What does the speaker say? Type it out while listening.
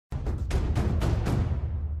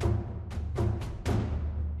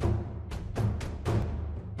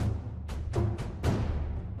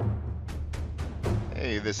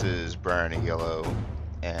Hey, this is Brian Yellow,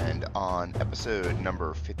 and on episode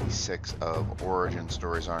number 56 of Origin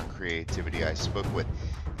Stories on Creativity, I spoke with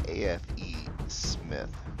A.F.E. Smith.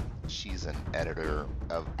 She's an editor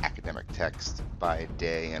of academic text by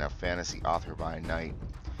day and a fantasy author by night.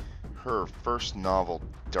 Her first novel,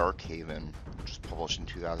 Darkhaven, which was published in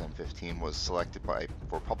 2015, was selected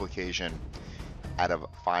for publication out of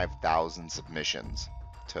 5,000 submissions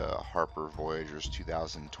to Harper Voyager's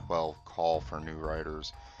 2012 call for new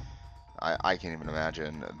writers. I can't even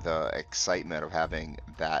imagine the excitement of having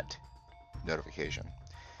that notification,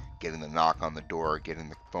 getting the knock on the door, getting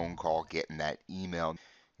the phone call, getting that email,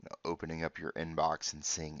 opening up your inbox and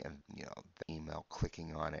seeing, the email,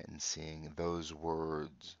 clicking on it and seeing those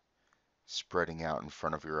words spreading out in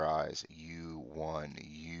front of your eyes. You won.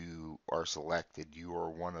 You are selected. You are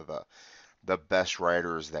one of the best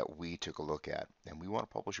writers that we took a look at, and we want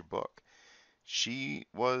to publish a book. She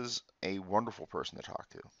was a wonderful person to talk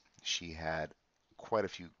to. She had quite a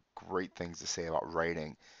few great things to say about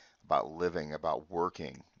writing, about living, about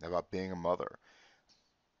working, about being a mother,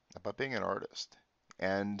 about being an artist.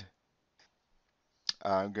 And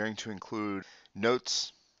I'm going to include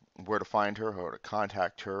notes, where to find her, how to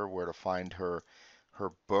contact her, where to find her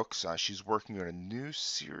books. She's working on a new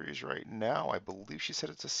series right now. I believe she said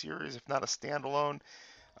it's a series, if not a standalone.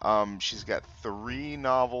 She's got 3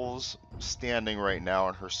 novels standing right now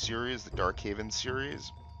in her series, the Darkhaven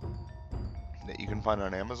series, that you can find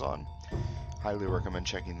on Amazon. Highly recommend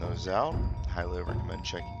checking those out. Highly recommend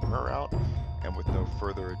checking her out. And with no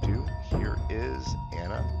further ado, here is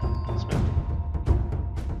Anna Smith.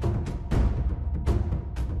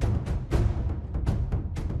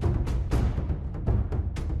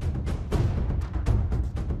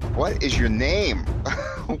 What is your name?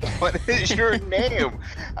 What is your name?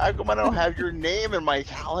 How come I don't have your name in my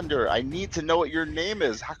calendar? I need to know what your name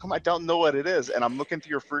is. How come I don't know what it is? And I'm looking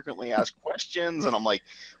through your frequently asked questions, and I'm like,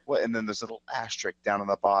 what? And then there's a little asterisk down on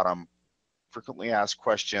the bottom, frequently asked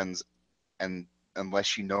questions, and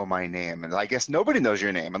unless you know my name. And I guess nobody knows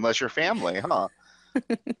your name unless you're family, huh?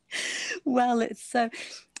 Well,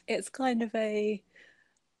 it's kind of a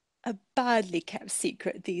badly kept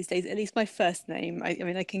secret these days. At least my first name. I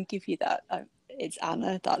mean, I can give you that. It's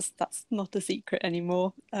Anna. That's not a secret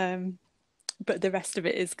anymore. But the rest of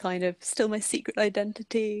it is kind of still my secret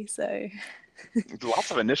identity. So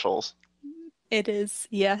Lots of initials. it is.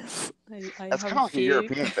 Yes, I That's have kind a of like a few.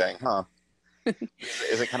 European thing, huh?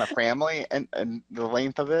 Is it kind of family and the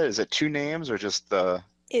length of it? Is it 2 names or just the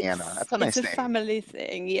Anna? That's a It's nice a name. family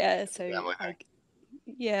thing. Yeah. So Family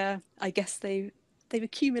I guess they've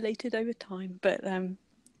accumulated over time. But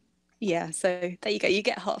yeah. So there you go. You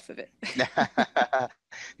get half of it. thing.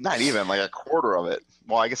 Not even like a quarter of it.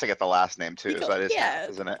 Well, I guess I get the last name You too, so got, that is half, yeah,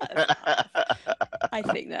 isn't it? that's half. I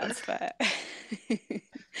think that's fair.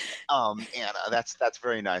 Anna, that's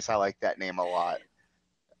very nice. I like that name a lot.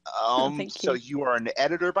 Oh, thank So you. you are an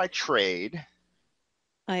editor by trade,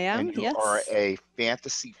 I and am, you are yes. a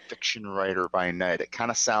fantasy fiction writer by night. It kind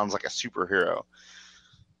of sounds like a superhero.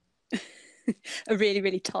 A really,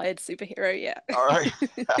 really tired superhero, yeah. All right.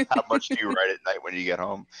 How much do you write at night when you get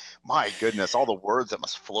home? My goodness, all the words that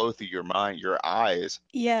must flow through your mind, your eyes.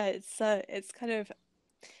 Yeah, it's kind of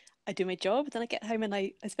I do my job, then I get home and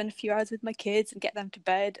I spend a few hours with my kids and get them to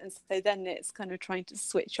bed. And so then it's kind of trying to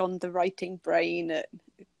switch on the writing brain at,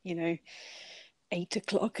 you know, 8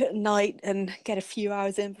 o'clock at night and get a few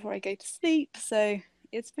hours in before I go to sleep. So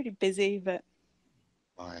it's pretty busy, but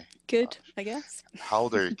My good, gosh. I guess. How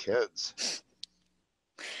old are your kids?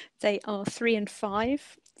 They are 3 and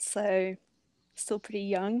 5, so still pretty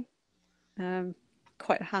young. Um,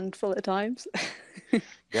 Quite a handful at times.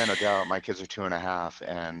 Yeah, no doubt. My kids are 2.5,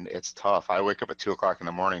 and it's tough. I wake up at 2 o'clock in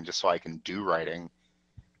the morning just so I can do writing.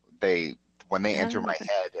 They, when they enter my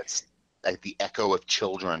head, it's like the echo of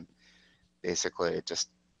children. Basically, it just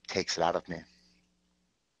takes it out of me.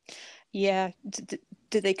 Yeah.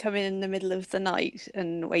 Do they come in the middle of the night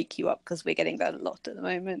and wake you up? Because we're getting that a lot at the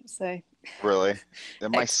moment. So Really.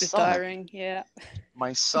 And extra tiring. Yeah.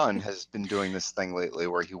 my son has been doing this thing lately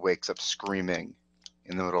where he wakes up screaming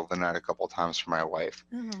in the middle of the night a couple times for my wife,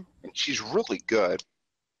 Oh. and she's really good.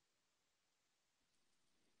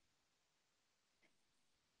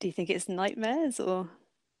 Do you think it's nightmares or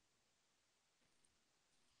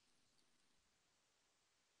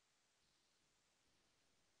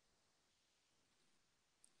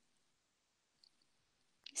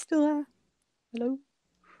you still there? Hello?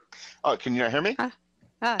 Oh, can you not hear me? Ah,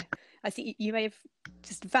 ah. I think you may have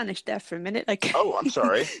just vanished there for a minute. Like Oh, I'm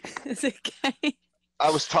sorry. it's okay. I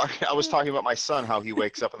was talking about my son, how he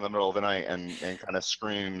wakes up in the middle of the night and kind of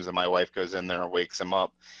screams, and my wife goes in there and wakes him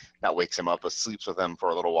up. not wakes him up, but sleeps with him for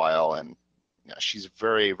a little while. And she's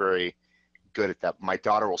very, very good at that. My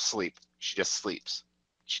daughter will sleep. She just sleeps.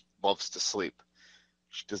 She loves to sleep.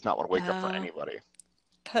 She does not want to wake up for Uh, anybody.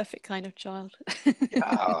 Perfect kind of child.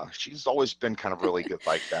 Yeah, she's always been kind of really good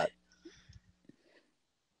like that.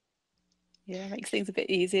 Yeah, makes things a bit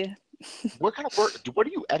easier. What kind of work? What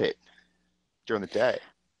do you edit during the day?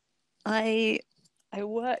 I I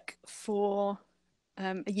work for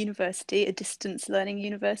a university, a distance learning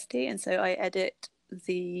university, and so I edit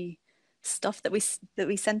the stuff that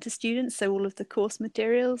we send to students. So all of the course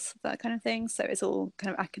materials, that kind of thing. So it's all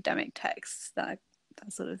kind of academic texts, that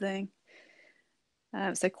sort of thing.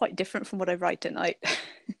 So quite different from what I write at night.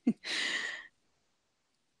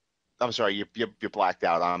 I'm sorry, you're blacked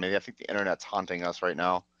out on me. I think the internet's haunting us right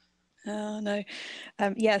now. Oh no,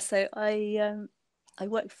 yeah. So I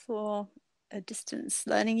work for a distance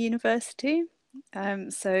learning university.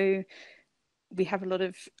 So we have a lot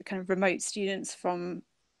of kind of remote students from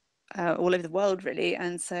all over the world, really,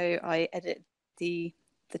 and so I edit the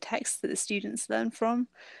text that the students learn from.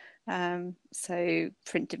 So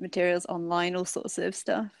printed materials online, all sorts of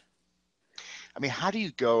stuff. I mean, how do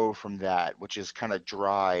you go from that, which is kind of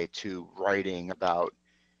dry, to writing about,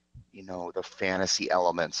 the fantasy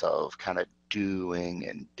elements of kind of doing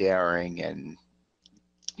and daring and,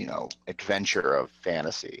 adventure of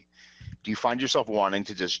fantasy? Do you find yourself wanting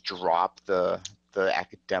to just drop the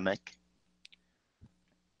academic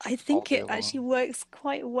I all think day it actually long? works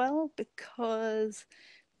quite well because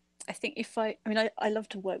I think I mean, I love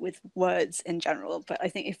to work with words in general, but I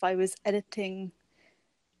think if I was editing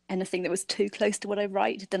anything that was too close to what I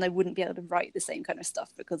write, then I wouldn't be able to write the same kind of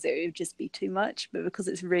stuff because it would just be too much. But because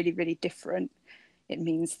it's really, really different, it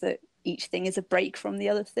means that each thing is a break from the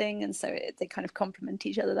other thing. And so they kind of complement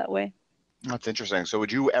each other that way. That's interesting. So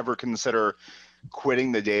would you ever consider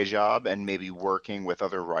quitting the day job and maybe working with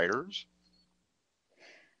other writers?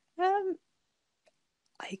 Um,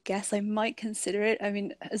 I guess I might consider it. I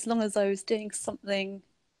mean, as long as I was doing something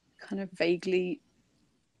kind of vaguely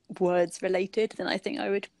words related, then I think I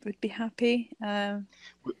would be happy.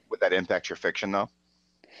 Would that impact your fiction though?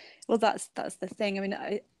 Well, that's the thing. I mean,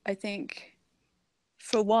 I think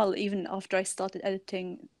for a while, even after I started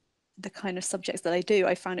editing the kind of subjects that I do,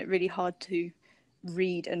 I found it really hard to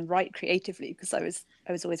read and write creatively because I was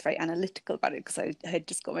always very analytical about it because I had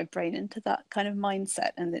just got my brain into that kind of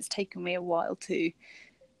mindset, and it's taken me a while to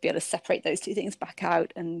be able to separate those two things back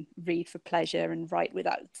out and read for pleasure and write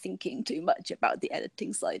without thinking too much about the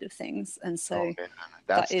editing side of things. And Oh so man,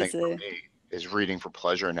 that that's the thing is for a me is reading for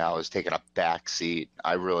pleasure now is taking a back seat.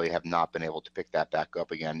 I really have not been able to pick that back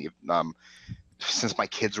up again. Since my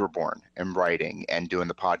kids were born and writing and doing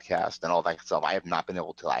the podcast and all that stuff, I have not been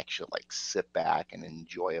able to actually like sit back and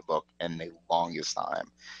enjoy a book in the longest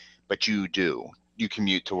time. But you do. You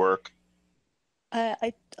commute to work.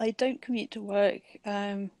 I don't commute to work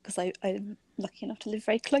because I'm lucky enough to live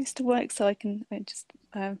very close to work, so I just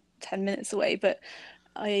 10 minutes away. But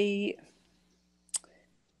I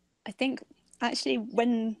I think actually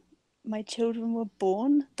when my children were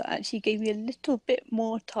born, that actually gave me a little bit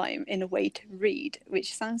more time in a way to read,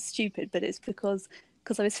 which sounds stupid, but it's because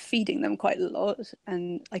I was feeding them quite a lot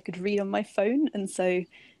and I could read on my phone, and so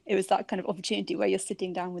it was that kind of opportunity where you're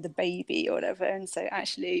sitting down with a baby or whatever, and so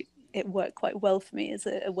actually it worked quite well for me as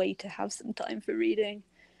a way to have some time for reading,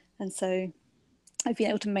 and so I've been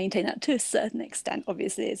able to maintain that to a certain extent.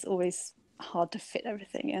 Obviously, it's always hard to fit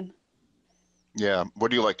everything in. Yeah.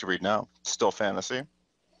 What do you like to read now? Still fantasy?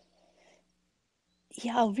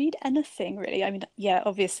 Yeah, I'll read anything really. I mean, yeah,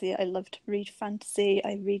 obviously I love to read fantasy.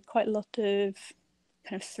 I read quite a lot of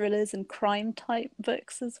kind of thrillers and crime type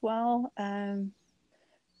books as well.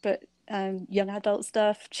 But young adult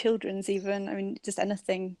stuff, children's even. I mean, just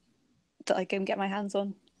anything that I can get my hands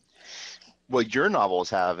on. Well, your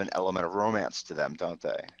novels have an element of romance to them, don't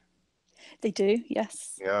they? They do,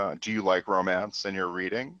 yes. Yeah. Do you like romance in your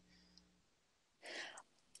reading?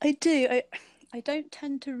 I do. I don't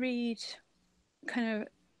tend to read kind of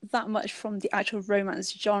that much from the actual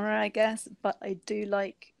romance genre, I guess, but I do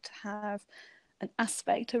like to have an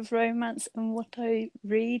aspect of romance in what I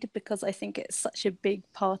read because I think it's such a big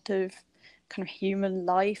part of kind of human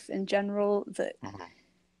life in general that Mhm.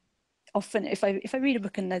 often if I read a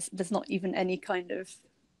book and there's not even any kind of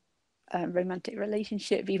romantic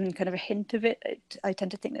relationship, even kind of a hint of it, I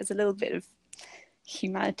tend to think there's a little bit of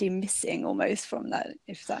humanity missing almost from that,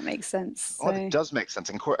 if that makes sense. Well, it So does make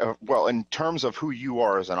sense. Well, in terms of who you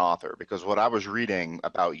are as an author, because what I was reading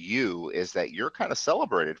about you is that you're kind of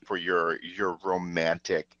celebrated for your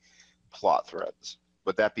romantic plot threads.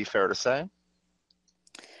 Would that be fair to say?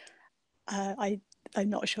 I I'm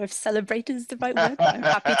not sure if celebrated is the right word, but I'm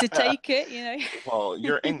happy to take it, you Well,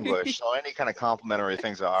 you're know. English, so any kind of complimentary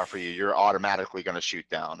things I offer you, you're automatically going to shoot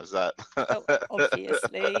down. Is that Oh,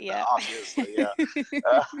 obviously, yeah. obviously? Yeah.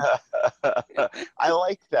 I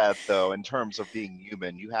like that though. In terms of being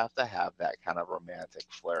human, you have to have that kind of romantic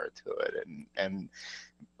flair to it. And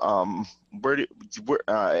where do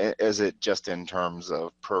is it just in terms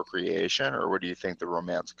of procreation, or where do you think the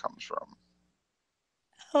romance comes from?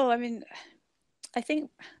 Oh, I mean, I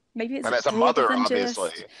think maybe I it's mean, as a broader mother, than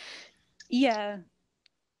obviously. just, yeah,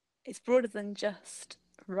 it's broader than just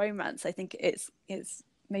romance. I think it's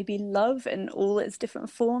maybe love in all its different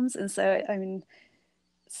forms. And so, I mean,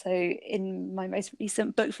 so in my most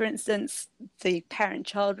recent book, for instance, the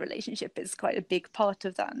parent-child relationship is quite a big part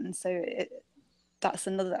of that. And so that's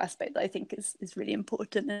another aspect that I think is really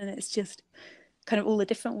important. And it's just kind of all the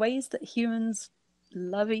different ways that humans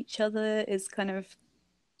love each other is kind of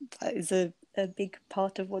that is a big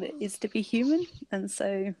part of what it is to be human. And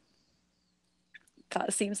so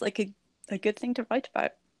that seems like a good thing to write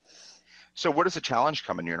about. So, where does the challenge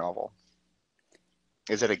come in your novel?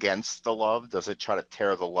 Is it against the love? Does it try to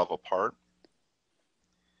tear the love apart?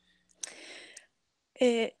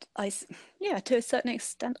 It, I, yeah, to a certain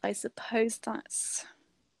extent, I suppose that's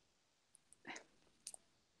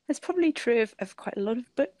probably true of quite a lot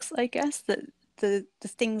of books. I guess that the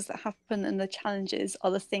things that happen and the challenges are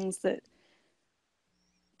the things that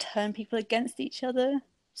turn people against each other,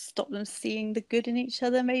 stop them seeing the good in each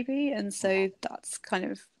other, maybe. And so that's kind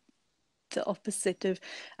of the opposite of,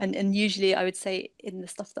 and usually I would say in the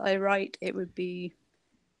stuff that I write, it would be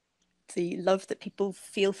the love that people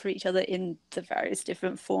feel for each other in the various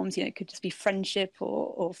different forms. You know, it could just be friendship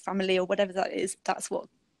or family or whatever that is. That's what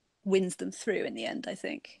wins them through in the end, I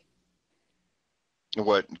think.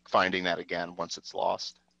 What finding that again once it's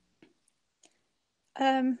lost?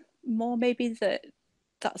 More maybe that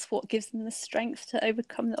that's what gives them the strength to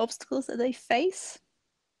overcome the obstacles that they face.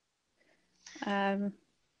 Um,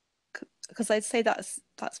 because I'd say that's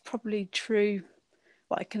probably true.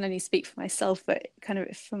 Well, I can only speak for myself, but kind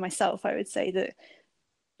of for myself, I would say that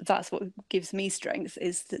that's what gives me strength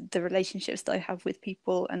is the relationships that I have with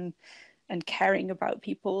people and caring about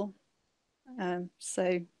people.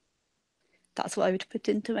 So that's what I would put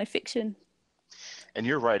into my fiction. And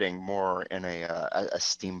you're writing more in a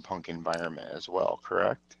steampunk environment as well,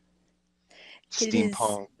 correct? It is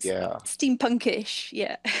Steampunk, yeah, steampunkish,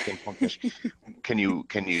 yeah. steampunkish. Can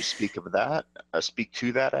you speak of that? Speak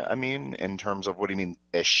to that, I mean, in terms of what do you mean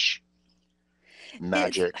ish? It's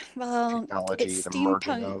Magic, well, technology, it's the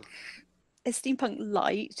merging steampunk. of. It's steampunk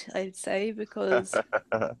light, I'd say, because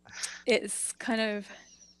it's kind of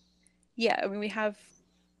yeah. I mean, we have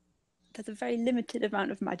there's a very limited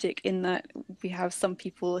amount of magic in that we have some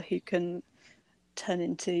people who can turn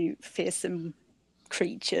into fearsome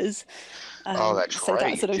creatures. Oh, that's So right.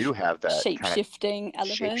 that You sort of do have that shape kind of shifting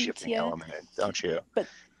element, shape-shifting yeah. element, don't you? But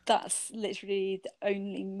that's literally the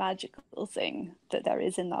only magical thing that there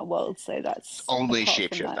is in that world. So It's that's only apart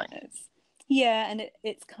from that, shape-shifting. it's yeah, and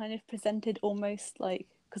it's kind of presented almost like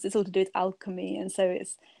because it's all to do with alchemy, and so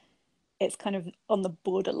it's kind of on the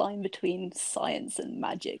borderline between science and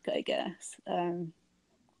magic, I guess.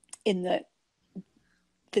 In that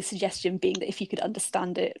the suggestion being that if you could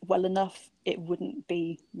understand it well enough, it wouldn't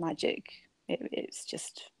be magic. It's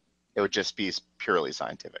just It would just be purely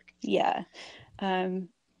scientific. yeah. Um,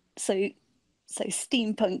 so so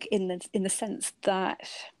steampunk in the sense that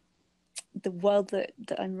the world that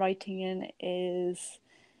I'm writing in is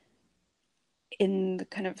in the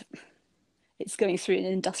kind of it's going through an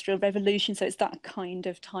industrial revolution, so it's that kind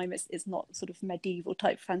of time. It's not sort of medieval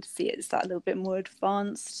type fantasy. It's that a little bit more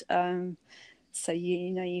advanced. So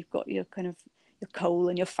you know you've got your kind of your coal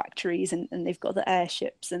and your factories, and they've got the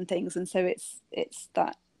airships and things, and so it's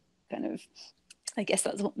that kind of I guess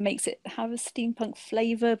that's what makes it have a steampunk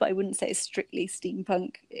flavor, but I wouldn't say it's strictly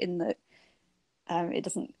steampunk in that it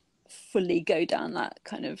doesn't fully go down that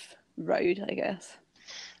kind of road, I guess.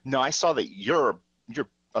 No, I saw that you're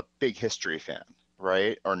a big history fan,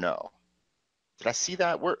 right? Or no? Did I see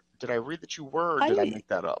that? Where did I read that you were, or did I I make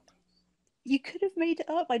that up? You could have made it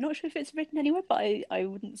up. I'm not sure if it's written anywhere, but I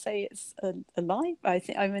wouldn't say it's a lie. I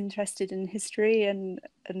think I'm interested in history and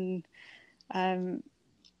um,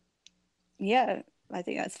 yeah, I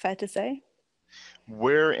think that's fair to say.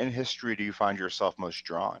 Where in history do you find yourself most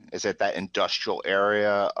drawn? Is it that industrial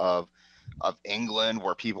area of England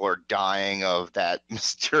where people are dying of that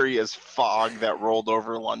mysterious fog that rolled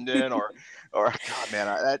over London, or God,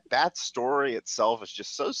 man, that story itself is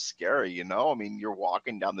just so scary, you know? I mean, you're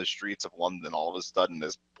walking down the streets of London, all of a sudden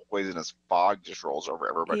this poisonous fog just rolls over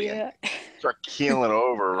everybody, and Yeah. start keeling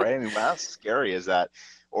over, right? I mean, wow, that's scary. Is that,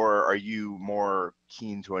 or are you more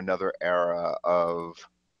keen to another era of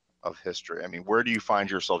history? I mean, where do you find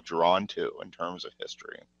yourself drawn to in terms of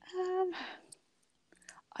history? Um,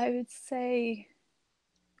 I would say,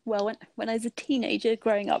 well, when I was a teenager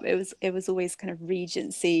growing up, it was always kind of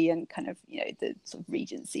Regency and kind of the sort of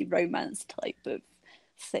Regency romance type of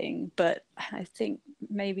thing. But I think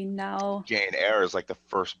maybe now, Jane Eyre is like the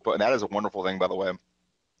first book, and that is a wonderful thing, by the way.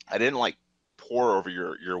 I didn't like pour over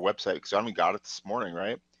your website because I only got it this morning,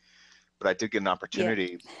 right? But I did get an yeah,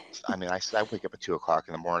 opportunity. I mean, I wake up at 2 o'clock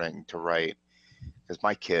in the morning to write because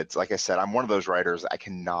my kids, like I said, I'm one of those writers. I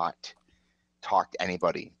cannot talk to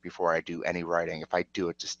anybody before I do any writing. If I do,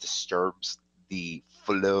 it just disturbs the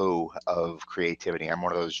flow of creativity. I'm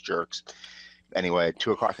one of those jerks. Anyway, at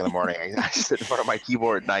 2 o'clock in the morning, I sit in front of my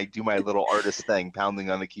keyboard and I do my little artist thing, pounding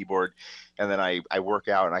on the keyboard, and then I work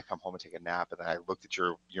out and I come home and take a nap. And then I looked at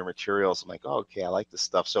your materials. I'm like, oh, okay, I like this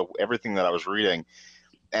stuff. So everything that I was reading,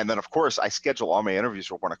 and then of course I schedule all my interviews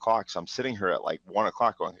for 1 o'clock. So I'm sitting here at like 1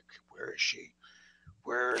 o'clock going, where is she?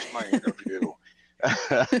 Where's my interview?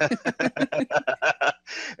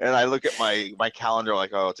 And I look at my calendar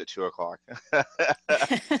like, oh, it's at 2 o'clock.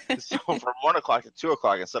 So from 1 o'clock to 2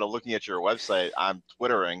 o'clock, instead of looking at your website, I'm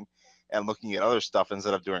twittering and looking at other stuff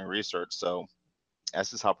instead of doing research. So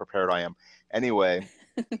this is how prepared I am. Anyway,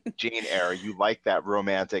 Jane Eyre, you like that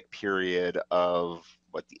romantic period of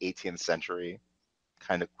what, the 18th century,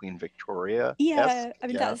 kind of Queen Victoria-esque? yeah. I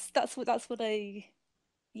mean, Yeah. that's what I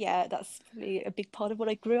yeah, that's probably a big part of what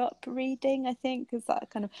I grew up reading, I think, is that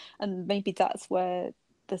kind of, and maybe that's where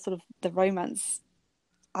the sort of the romance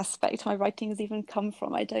aspect of my writing has even come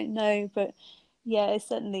from. I don't know, but yeah, I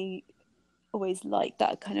certainly always liked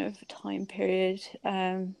that kind of time period.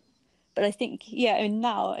 But I think, yeah, I mean,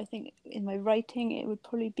 now I think in my writing, it would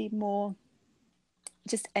probably be more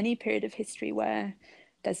just any period of history where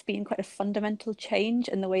there's been quite a fundamental change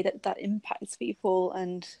in the way that that impacts people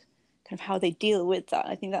and kind of how they deal with that.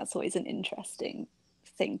 I think that's always an interesting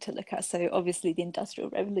thing to look at. So obviously the Industrial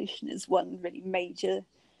Revolution is one really major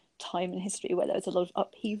time in history where there was a lot of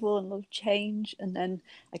upheaval and a lot of change. And then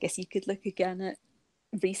I guess you could look again at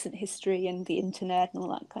recent history and the internet and all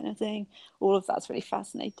that kind of thing. All of that's really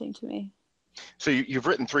fascinating to me. So you've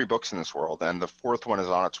written 3 books in this world, and the fourth one is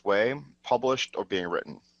on its way, published or being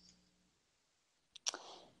written.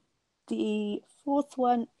 The fourth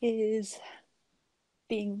one is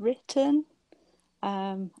being written,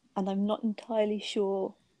 and I'm not entirely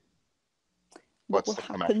sure what What's will to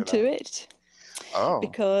come happen after to that? it Oh,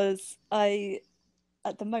 because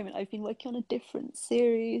at the moment, I've been working on a different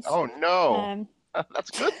series. oh no. Um,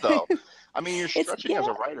 That's good though. I mean, you're it's stretching as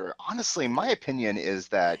yeah, a writer. Honestly, my opinion is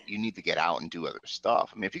that you need to get out and do other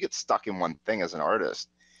stuff. I mean, if you get stuck in one thing as an artist,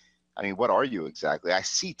 I mean, what are you exactly? I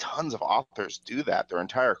see tons of authors do that. Their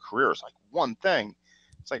entire career is like one thing.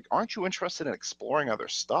 It's like, aren't you interested in exploring other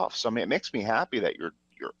stuff? So I mean, it makes me happy that you're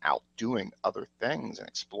out doing other things and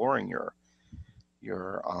exploring your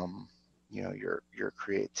your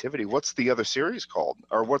creativity. What's the other series called,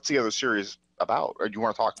 or what's the other series about, or do you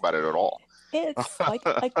want to talk about it at all? it's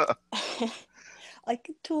I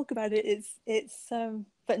could talk about it. It's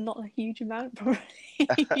but not a huge amount probably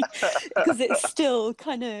because it's still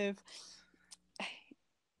kind of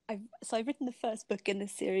I've written the first book in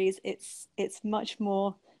this series. It's much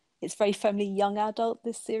more. It's very firmly young adult,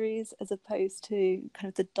 this series, as opposed to kind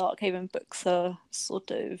of the Darkhaven books are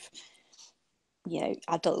sort of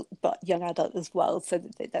adult but young adult as well. So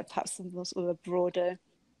that they're perhaps some more sort of a broader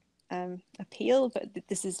appeal. But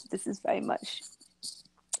this is very much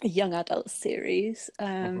a young adult series,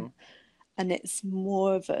 Hmm. and it's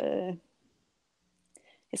more of a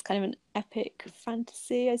it's kind of an epic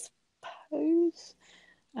fantasy, I suppose.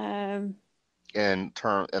 Um, In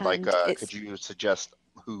term, like, and could it's you suggest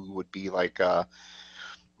who would be like, I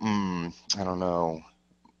don't know,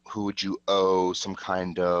 who would you owe some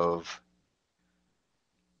kind of,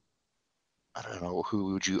 I don't know,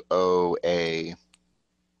 who would you owe a,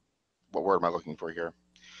 what word am I looking for here?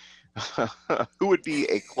 Who would be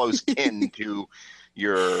a close kin to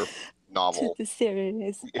your to novel? the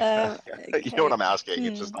series. You know what Okay. I'm asking.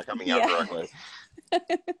 It's just not coming out Yeah. correctly.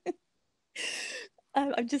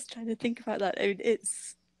 I'm just trying to think about that. I mean,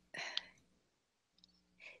 it's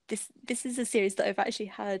this is a series that I've actually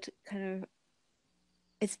had kind of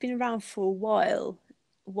it's been around for a while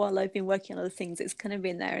I've been working on other things. It's kind of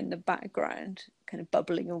been there in the background, kind of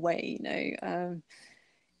bubbling away.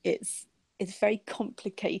 It's it's very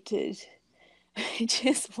complicated, which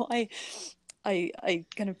is why I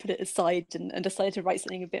kind of put it aside and decided to write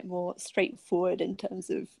something a bit more straightforward in terms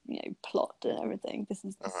of plot and everything. This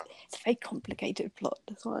Uh-huh. it's a very complicated plot,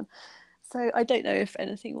 this one. So I don't know if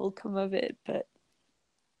anything will come of it, but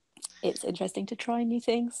it's interesting to try new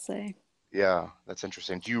things. So Yeah, that's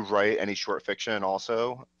interesting. Do you write any short fiction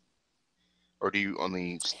also, or do you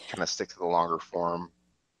only kind of stick to the longer form?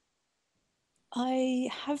 I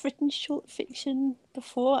have written short fiction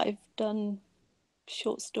before. I've done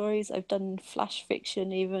short stories, I've done flash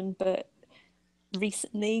fiction even, but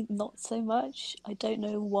recently not so much. I don't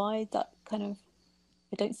know why that kind of,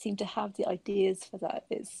 I don't seem to have the ideas for that.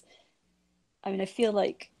 I mean, I feel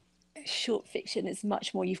like short fiction is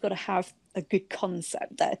much more, you've got to have a good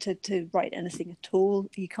concept there to write anything at all.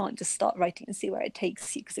 You can't just start writing and see where it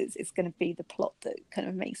takes you because it's going to be the plot that kind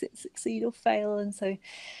of makes it succeed or fail. And so,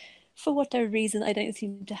 for whatever reason, I don't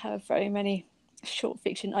seem to have very many short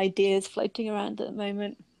fiction ideas floating around at the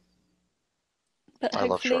moment. But I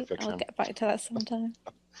love short hopefully, I'll fiction. get back to that sometime.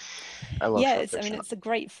 I love Yeah, short I mean, fiction. it's a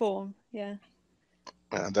great form. Yeah.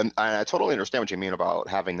 And then I totally understand what you mean about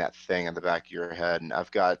having that thing in the back of your head. And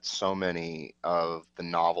I've got so many of the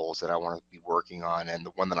novels that I want to be working on, and the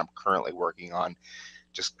one that I'm currently working on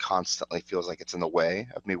just constantly feels like it's in the way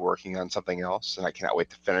of me working on something else, and I cannot wait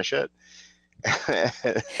to finish it.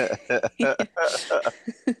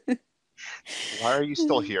 Why are you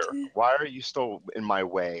still Oh, here? dear. Why are you still in my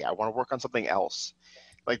way? I want to work on something else.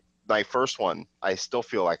 Like my first one, I still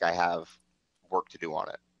feel like I have work to do on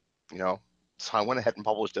it, you know? So I went ahead and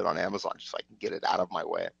published it on Amazon just so I can get it out of my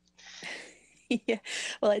way. Yeah.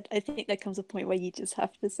 Well, I think there comes a point where you just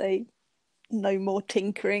have to say no more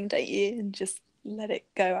tinkering, don't you? And just let it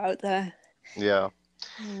go out there. Yeah.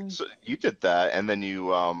 Um, So you did that, and then you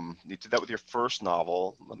did that with your first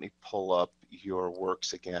novel. Let me pull up your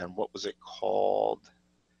works again. What was it called?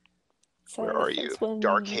 Where so the are you? first one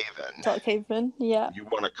was Darkhaven. Darkhaven. Yeah. You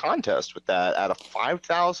won a contest with that out of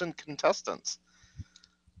 5,000 contestants.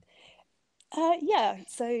 Yeah.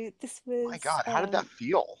 So this My was God, how did that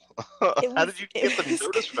feel? How did you it get the was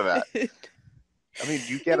notice for that? good. I mean,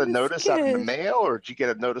 do you get It a was notice out in the good. mail or did you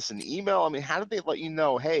get a notice in email? I mean, how did they let you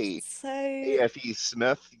know, hey, So A.F.E.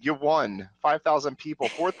 Smith, you won. 5,000 people,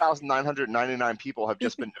 4,999 people have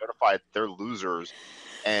just been notified they're losers,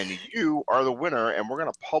 and you are the winner, and we're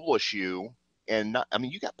going to publish you. And not, I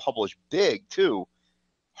mean, you got published big too.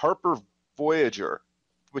 Harper Voyager,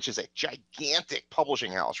 which is a gigantic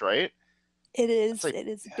publishing house, right? That's like, it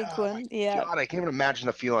is a big oh my one. Yeah. God, I can't even imagine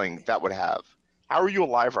the feeling that would have. How are you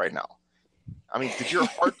alive right now? I mean, did your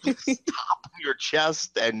heart just stop in your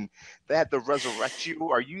chest and they had to resurrect you?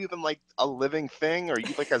 Are you even like a living thing? Or are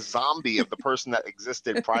you like a zombie of the person that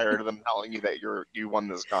existed prior to them telling you that you won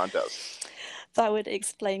this contest? That would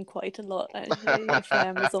explain quite a lot, actually, if I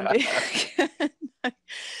am a zombie.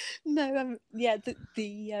 No, yeah,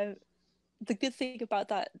 the good thing about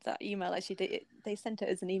that email actually, they sent it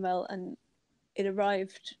as an email and it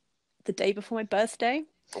arrived the day before my birthday,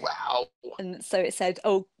 Wow. and so it said,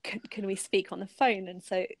 "Oh, can we speak on the phone?" And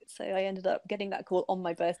so I ended up getting that call on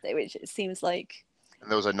my birthday, which it seems like And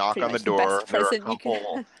there was a knock pretty on the much the best door. There are a present you can couple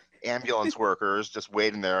have. ambulance workers just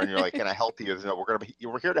waiting there, and you're like, "Can I help you?" No,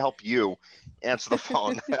 we're here to help you. Answer the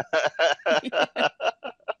phone. Yeah.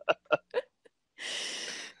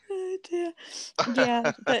 Oh dear. Yeah,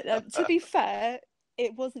 but to be fair,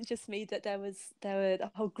 it wasn't just me that there were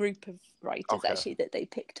a whole group of writers Okay. actually that they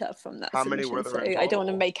picked up from that How many were submission. there So in I don't want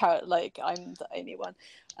to total? make out like I'm the only one.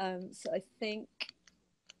 So I think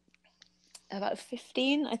about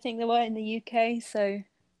 15, I think there were in the UK. So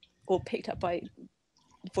or picked up by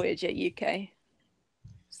Voyager UK.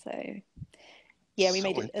 So yeah, we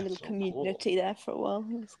made it a That's little so cool. community there for a while.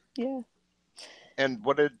 Yeah. And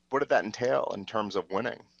what did that entail in terms of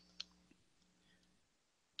winning?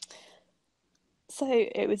 So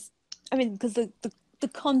it was, I mean, because the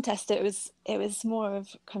contest, it was more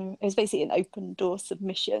of kind of, it was basically an open door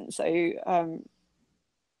submission. So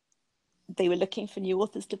they were looking for new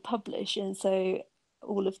authors to publish, and so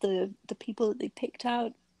all of the people that they picked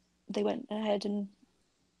out, they went ahead and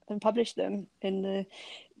published them in the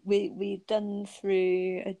we've done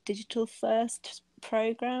through a digital first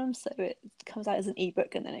program, so it comes out as an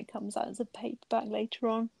ebook and then it comes out as a paperback later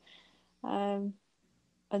on. Um,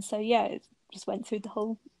 and so yeah, it just went through the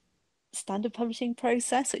whole standard publishing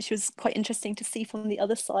process, which was quite interesting to see from the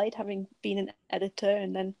other side, having been an editor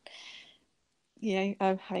and then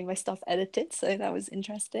having my stuff edited. So that was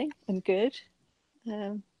interesting and good.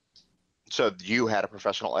 Um, So you had a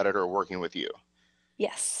professional editor working with you.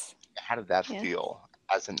 yes, How did that yeah. feel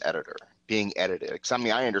as an editor, being edited? Because I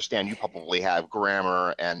mean, I understand you probably have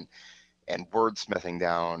grammar and wordsmithing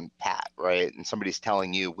down pat, right? And somebody's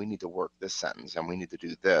telling you we need to work this sentence and we need to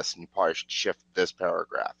do this, and you probably should shift this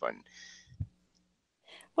paragraph. And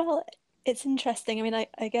Well, it's interesting. I mean,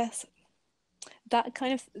 I guess that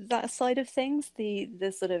kind of that side of things, the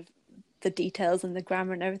sort of the details and the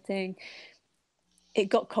grammar and everything, it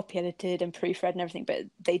got copy edited and proofread and everything, but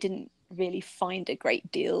they didn't really find a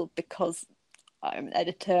great deal because I'm an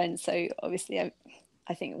editor, and so obviously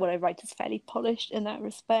I think what I write is fairly polished in that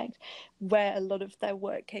respect. Where a lot of their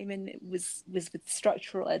work came in, it was with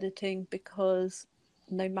structural editing, because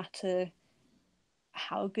no matter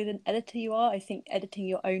how good an editor you are, I think editing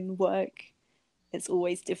your own work is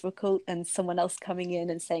always difficult, and someone else coming in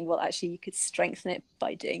and saying, well, actually you could strengthen it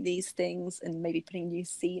by doing these things and maybe putting a new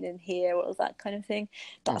scene in here, or that kind of thing.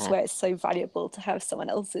 That's Hmm. where it's so valuable to have someone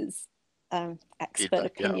else's expert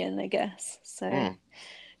Feedback, yeah. opinion, I guess. So Mm.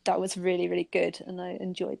 that was really, really good, and I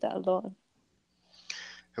enjoyed that a lot.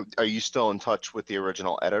 Are you still in touch with the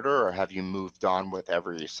original editor, or have you moved on with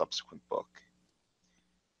every subsequent book?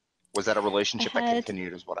 Was that a I relationship that had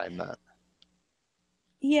continued, is what I meant?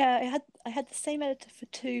 Yeah, I had the same editor for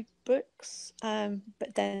two books,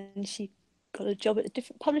 but then she got a job at a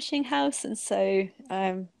different publishing house, and so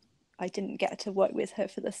I didn't get to work with her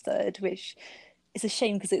for the third, which is a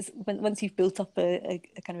shame, because it's once you've built up a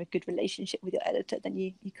kind of a good relationship with your editor, then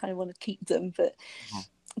you kind of want to keep them, but Mhm.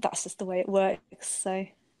 that's just the way it works. So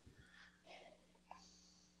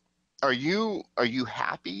Are you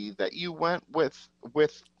happy that you went with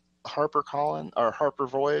Harper Collin or Harper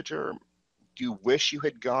Voyager? Do you wish you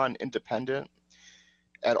had gone independent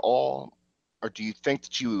at all, or do you think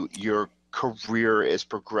that your career is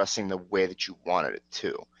progressing the way that you wanted it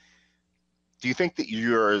to? Do you think that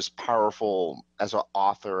you're as powerful as an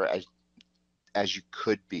author as you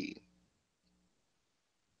could be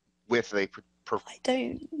with a I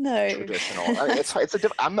don't know. traditional? I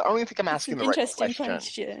don't even think I'm It's asking an the right interesting question.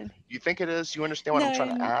 question. Do you think it is? You understand what I'm trying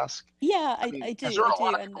to No, ask? yeah, I I, mean, I because do, there I are a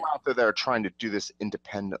lot do, of people and out there that are trying to do this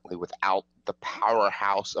independently without the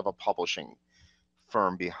powerhouse of a publishing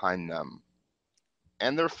firm behind them,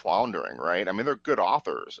 and they're floundering, right? I mean, they're good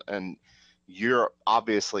authors, and you're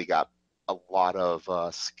obviously got a lot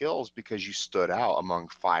of skills because you stood out among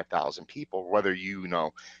 5,000 people, whether you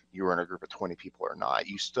were in a group of 20 people or not.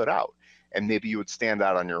 You stood out, and maybe you would stand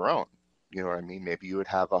out on your own. You know what I mean? Maybe you would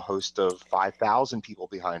have a host of 5,000 people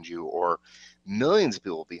behind you, or millions of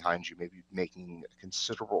people behind you, maybe making a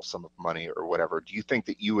considerable sum of money or whatever. Do you think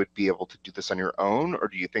that you would be able to do this on your own, or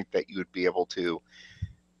do you think that you would be able to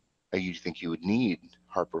you think you would need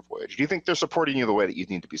Harper Voyage? Do you think they're supporting you the way that you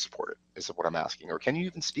need to be supported? Is what I'm asking, or can you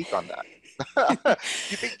even speak on that?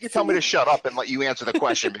 Do you think you can tell me so to shut up and let you answer the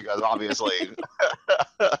question? Because obviously,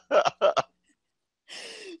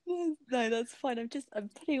 no, that's fine. I'm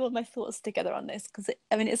putting all my thoughts together on this, because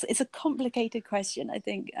I mean it's a complicated question, I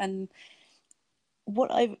think, and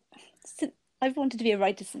what I've wanted to be a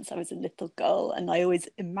writer since I was a little girl, and I always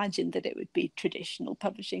imagined that it would be traditional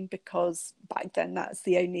publishing, because back then that's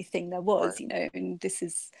the only thing there right. was, and this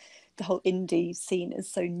is the whole indie scene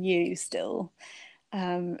is so new still.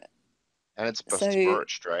 Um, And it's so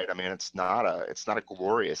besmirched, right? I mean, it's not a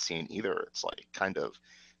glorious scene either. It's like kind of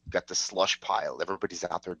got the slush pile. Everybody's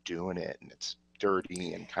out there doing it, and it's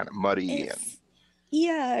dirty and kind of muddy. And it's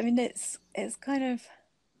yeah, I mean it's kind of,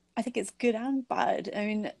 I think it's good and bad. I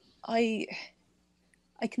mean, I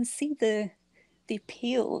I can see the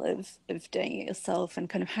appeal of doing it yourself and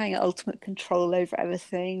kind of having ultimate control over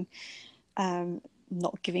everything,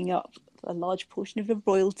 not giving up a large portion of your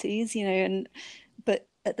royalties, and but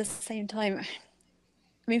at the same time, I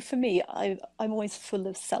mean, for me, I'm always full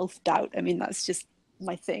of self doubt. I mean, that's just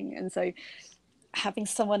my thing, and so having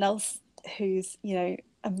someone else who's a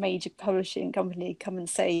major publishing company come and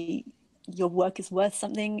say your work is worth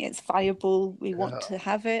something, it's valuable, we want yeah, to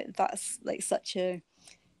have it, that's like such a,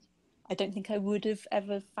 I don't think I would have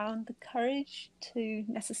ever found the courage to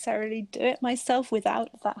necessarily do it myself without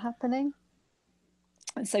that happening.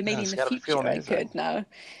 And so yeah, maybe in it's the got to feel future I amazing. could now,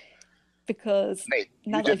 because They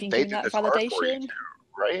you now that I've did been they given did that this art for you validation.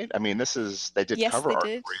 too, right? I mean, they did Yes, cover they art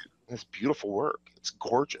did. for you. It's beautiful work. It's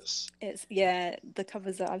gorgeous. It's, yeah, the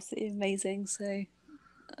covers are absolutely amazing. So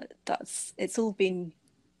it's all been,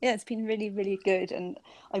 yeah, it's been really, really good, and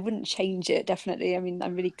I wouldn't change it, definitely. I mean,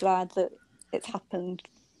 I'm really glad that it's happened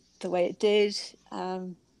the way it did.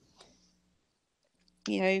 um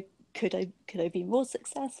you know could I be more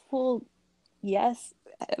successful? Yes,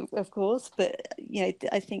 of course, but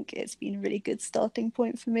I think it's been a really good starting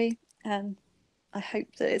point for me, and I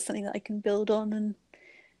hope that it's something that I can build on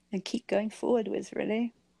and keep going forward with,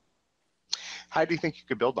 really. How do you think you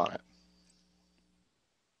could build on it?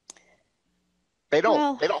 They don't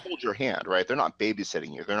Well, they don't hold your hand, right? They're not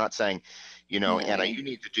babysitting you. They're not saying, Anna, no. you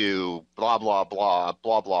need to do blah blah blah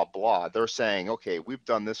blah blah blah. They're saying, okay, we've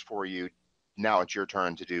done this for you. Now it's your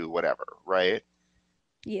turn to do whatever, right?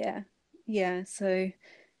 Yeah, Yeah, so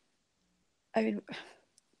I mean,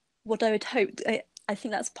 what I would hope, I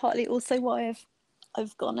think that's partly also why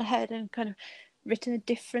I've gone ahead and kind of written a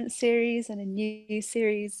different series and a new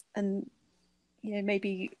series, and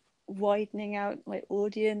maybe widening out my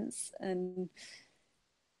audience. And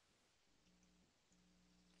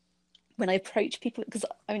when I approach people, because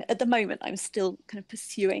I mean, at the moment, I'm still kind of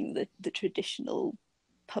pursuing the traditional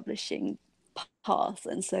publishing path,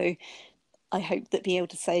 and so I hope that being able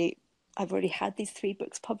to say I've already had these 3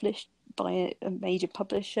 books published by a major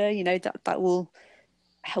publisher, that will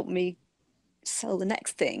help me sell the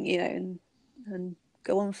next thing, and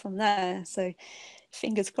go on from there. So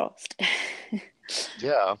fingers crossed.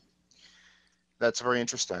 Yeah, that's very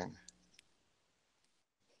interesting.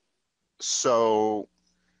 So,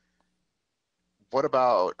 what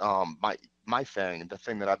about my thing? The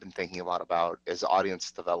thing that I've been thinking a lot about is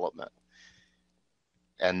audience development,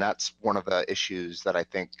 and that's one of the issues that I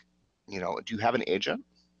think, do you have an agent?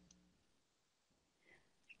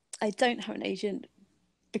 I don't have an agent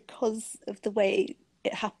because of the way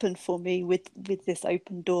it happened for me with this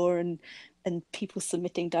open door and people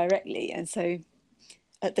submitting directly. And so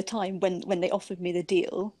at the time when they offered me the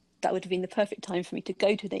deal, that would have been the perfect time for me to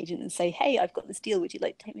go to an agent and say, hey, I've got this deal, would you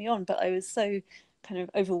like to take me on? But I was so kind of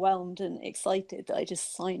overwhelmed and excited that I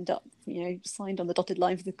just signed up, signed on the dotted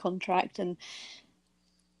line for the contract. And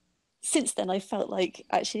since then I felt like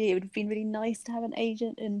actually it would have been really nice to have an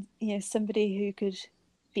agent and somebody who could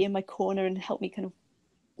be in my corner and help me kind of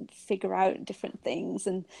figure out different things.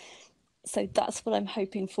 And so that's what I'm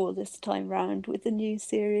hoping for this time round with the new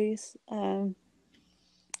series.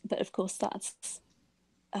 But of course, that's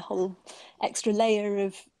a whole extra layer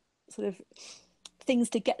of sort of things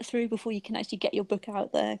to get through before you can actually get your book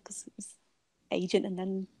out there, because it's agent and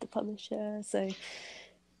then the publisher. So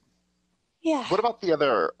yeah. What about the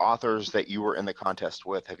other authors that you were in the contest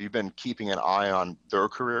with? Have you been keeping an eye on their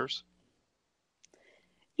careers?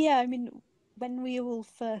 Yeah, I mean, when we all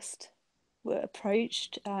first were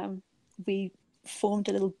approached, we formed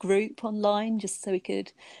a little group online just so we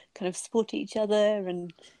could kind of support each other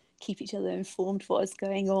and keep each other informed what was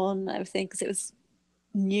going on and everything, because it was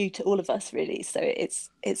new to all of us really. So it's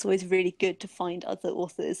always really good to find other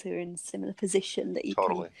authors who are in a similar position that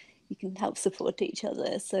Totally. you can help support each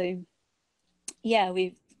other. So yeah,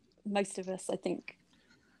 we've most of us I think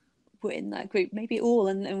were in that group, maybe all,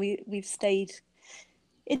 and we've stayed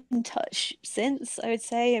in touch since, I would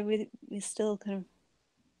say. And we're still kind of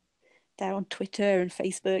there on Twitter and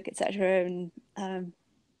Facebook, etc. And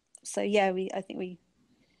so yeah, I think we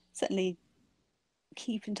certainly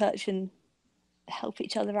keep in touch and help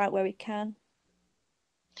each other out where we can.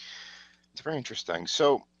 It's very interesting.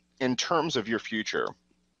 So, in terms of your future,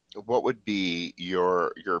 what would be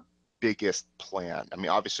your biggest plan? I mean,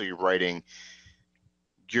 obviously you're writing,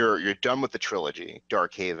 you're done with the trilogy,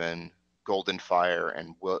 Darkhaven, Goldenfire,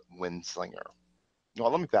 and Windsinger.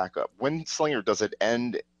 Well, let me back up. Windsinger, does it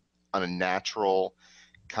end on a natural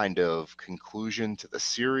kind of conclusion to the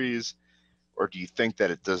series, or do you think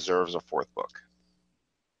that it deserves a fourth book?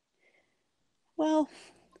 Well,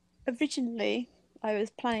 originally I was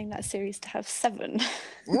planning that series to have 7 because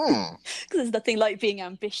Mm. there's nothing like being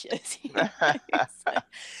ambitious. So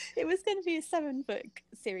it was going to be a 7-book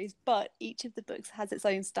series, but each of the books has its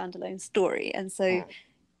own standalone story, and so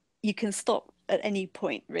you can stop at any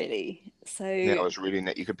point really. Yeah, I So was reading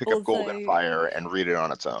that you could pick up although Goldenfire and read it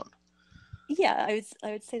on its own. yeah, I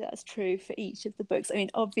would say that's true for each of the books. I mean,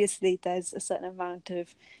 obviously there's a certain amount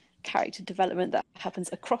of character development that happens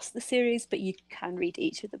across the series, but you can read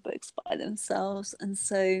each of the books by themselves. And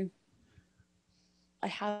so I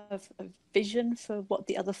have a vision for what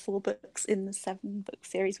the other 4 books in the 7-book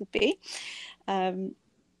series would be, um,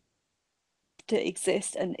 to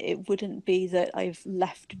exist. And it wouldn't be that I've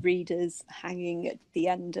left readers hanging at the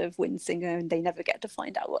end of Windsinger and they never get to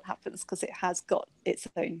find out what happens, because it has got its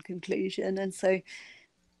own conclusion. And so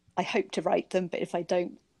I hope to write them, but if I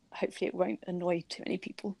don't, hopefully it won't annoy too many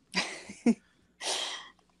people.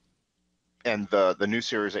 And the new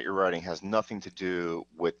series that you're writing has nothing to do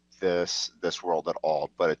with this world at all,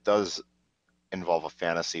 but it does involve a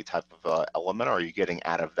fantasy type of element. Or are you getting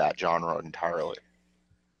out of that genre entirely?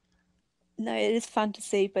 No, it is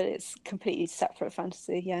fantasy, but it's completely separate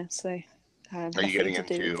fantasy. Yeah, so Are you nothing getting to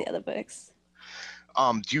do with into the other books.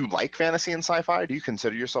 do you like fantasy and sci-fi? Do you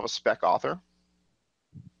consider yourself a spec author?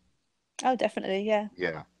 Oh, definitely. Yeah,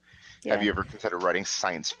 Yeah. Have yeah. you ever considered writing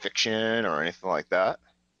science fiction or anything like that?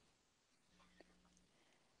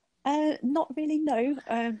 Not really. No.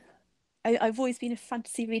 I've always been a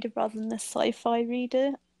fantasy reader rather than a sci-fi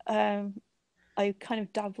reader. I kind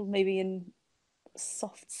of dabble maybe in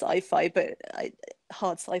soft sci-fi, but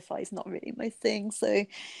hard sci-fi is not really my thing, so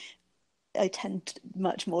I tend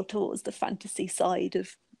much more towards the fantasy side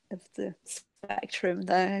of the spectrum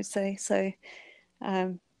there.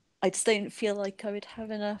 I just don't feel like I would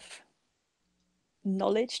have enough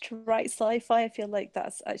knowledge to write sci-fi. I feel like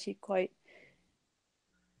that's actually quite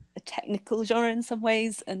a technical genre in some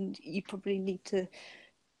ways, and you probably need to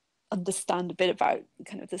understand a bit about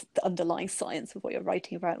kind of the underlying science of what you're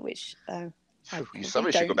writing about, which I probably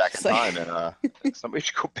Somebody should go don't. back in So time and somebody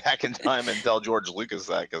should go back in time and tell George Lucas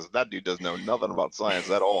that, because that dude does know nothing about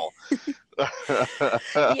science at all.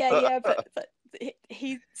 yeah, but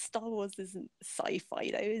he Star Wars isn't sci-fi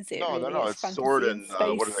though, is it? No, no, Really, no. it's It's sword fantasy and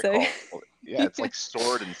and what space. is it So called? Yeah, it's like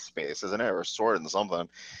sword in space, isn't it? Or sword and something,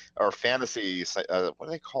 or fantasy. What do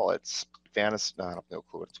they call it? Fantasy. No, I have no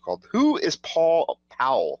clue what it's called. Who is Paul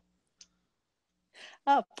Powell?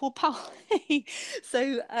 Paul Powell.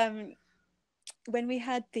 So when we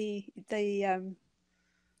had there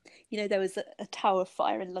was a tower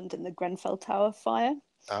fire in London, the Grenfell Tower fire,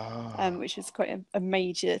 Oh, which was quite a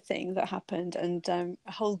major thing that happened, and a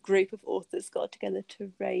whole group of authors got together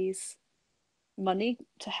to raise money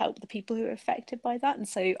to help the people who were affected by that. And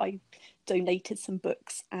so I donated some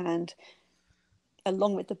books, and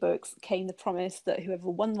along with the books came the promise that whoever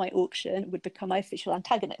won my auction would become my official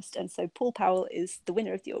antagonist. And so Paul Powell is the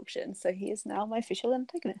winner of the auction, so he is now my official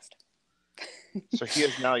antagonist. so he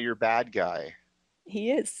is now your bad guy.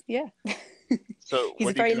 He is, yeah. So He's a what are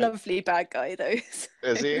you very gonna? lovely bad guy, though. Is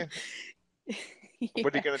So, he?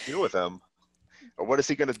 What are you yeah. gonna do with him? Or what is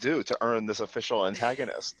he gonna do to earn this official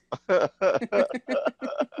antagonist?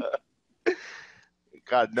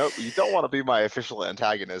 God, no, you don't want to be my official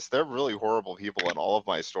antagonist. They're really horrible people in all of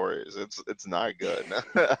my stories. It's not good.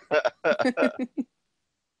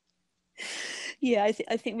 Yeah,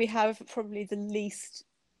 I think we have probably the least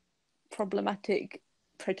problematic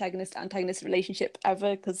protagonist antagonist relationship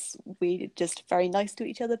ever, because we're just very nice to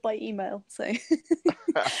each other by email. So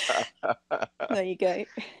there you go.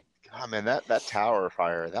 God, man, that tower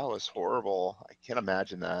fire, that was horrible. I can't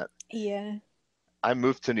imagine that. Yeah, I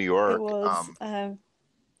moved to New it York. was.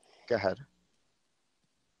 Go ahead.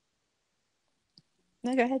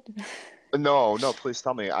 No, go ahead. No, no, please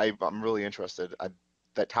tell me. I'm really interested.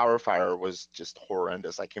 That tower fire was just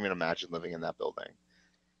horrendous. I can't even imagine living in that building.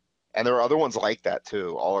 And there are other ones like that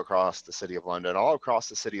too, all across the city of London, all across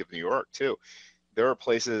the city of New York too. There are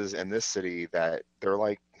places in this city that they're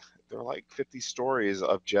like 50 stories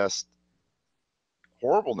of just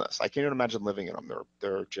horribleness. I can't even imagine living in them.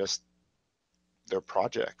 They're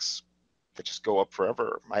projects that just go up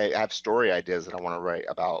forever. I have story ideas that I want to write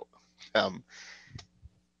about them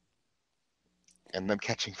and them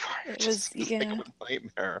catching fire. It Just was, seems like yeah. a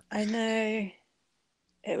nightmare. I know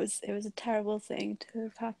it was a terrible thing to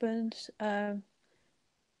have happened, but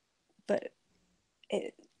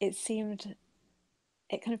it seemed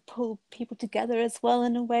it kind of pulled people together as well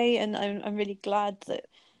in a way, and I'm really glad that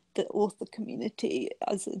the author community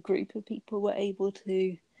as a group of people were able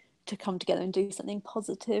to come together and do something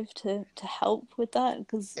positive to help with that,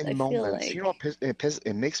 because I In feel moments, like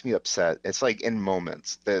it makes me upset. It's like in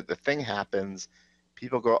moments, the thing happens,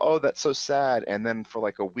 people go, "Oh, that's so sad," and then for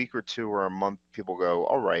like a week or two or a month, people go,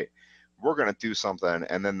 "All right, we're gonna do something,"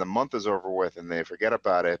 and then the month is over with and they forget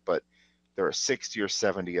about it. But there are 60 or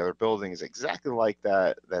 70 other buildings exactly like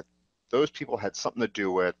that those people had something to do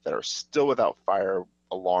with, that are still without fire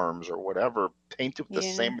alarms or whatever, painted with the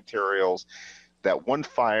yeah same materials. That one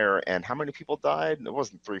fire, and how many people died? It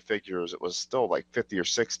wasn't three figures. It was still like 50 or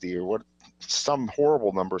 60 or what, some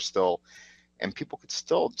horrible number still, and people could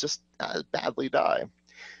still just as badly die.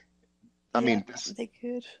 I yeah mean, this, they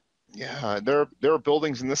could. yeah, there are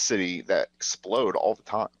buildings in this city that explode all the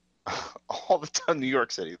time, all the time. New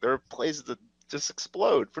York City, there are places that just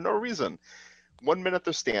explode for no reason. One minute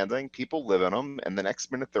they're standing, people live in them, and the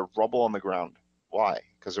next minute they're rubble on the ground. Why?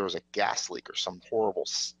 Because there was a gas leak or some horrible,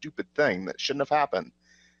 stupid thing that shouldn't have happened.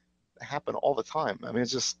 Happen all the time. I mean,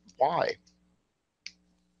 it's just why?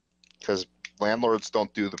 Because landlords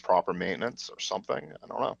don't do the proper maintenance or something. I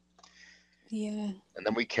don't know. Yeah, And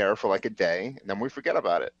then we care for like a day, and then we forget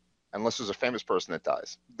about it. Unless there's a famous person that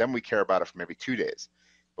dies, then we care about it for maybe 2 days.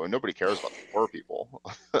 But nobody cares about the poor people.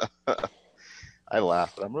 I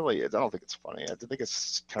laugh, but I don't think it's funny. I think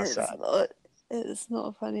it's kind of it's sad. not it's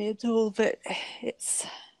not funny at all, but it's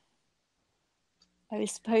I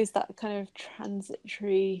suppose that kind of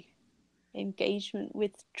transitory engagement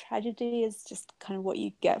with tragedy is just kind of what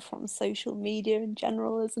you get from social media in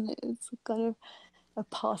general, isn't it? It's kind of a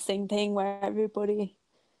passing thing where everybody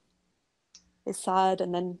is sad,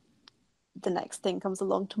 and then the next thing comes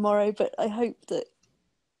along tomorrow. But I hope that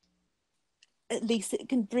at least it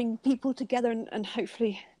can bring people together and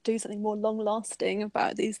hopefully do something more long lasting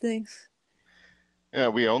about these things. Yeah,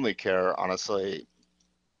 we only care, honestly.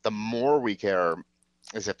 The more we care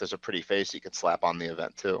is if there's a pretty face you could slap on the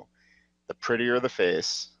event too. The prettier the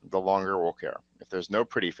face, the longer we'll care. If there's no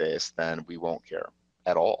pretty face, then we won't care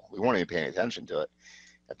at all. We won't even pay any attention to it.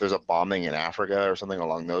 If there's a bombing in Africa or something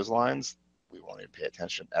along those lines, we won't even pay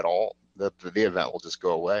attention at all. The event will just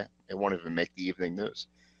go away. It won't even make the evening news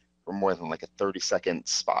for more than like a 30-second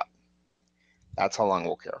spot. That's how long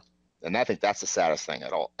we'll care. And I think that's the saddest thing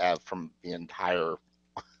at all from the entire.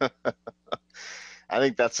 I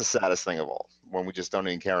think that's the saddest thing of all, when we just don't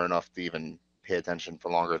even care enough to even pay attention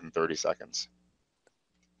for longer than 30 seconds.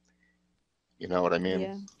 You know what I mean?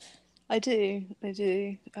 Yeah, I do. I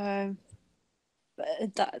do.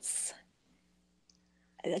 But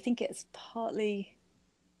I think it's partly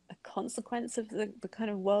a consequence of the kind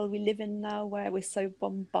of world we live in now, where we're so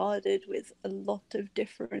bombarded with a lot of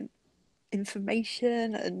different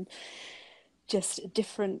information and just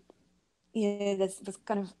different, there's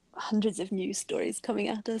kind of hundreds of news stories coming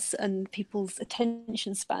at us, and people's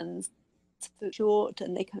attention spans are short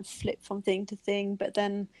and they kind of flip from thing to thing. But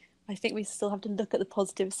then I think we still have to look at the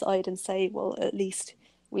positive side and say, well, at least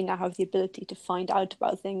we now have the ability to find out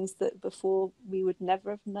about things that before we would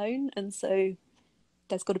never have known. And so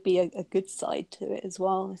there's got to be a good side to it as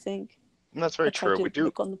well, I think. And that's I very try true. to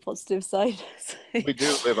look on the positive side. So, We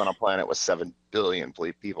do live on a planet with 7 billion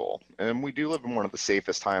people, and we do live in one of the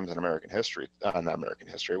safest times in American history. Not American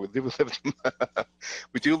history. We do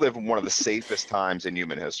live in one of the safest times in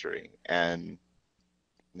human history. And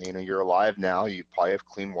you're alive now. You probably have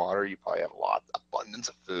clean water. You probably have a lot abundance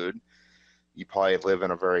of food. You probably live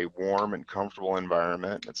in a very warm and comfortable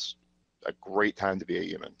environment. It's a great time to be a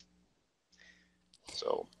human.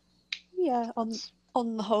 So, yeah,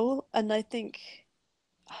 on the whole, and I think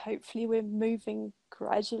hopefully we're moving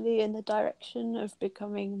gradually in the direction of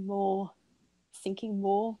becoming more, thinking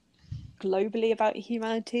more globally about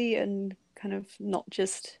humanity and kind of not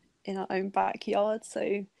just in our own backyard.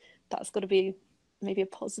 So that's got to be maybe a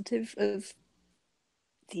positive of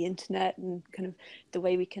the internet and kind of the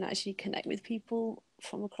way we can actually connect with people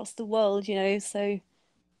from across the world. So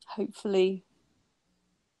hopefully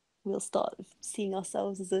we'll start seeing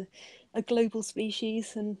ourselves as a global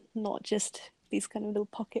species and not just these kind of little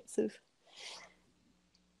pockets of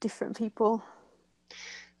different people.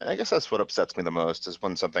 I guess that's what upsets me the most is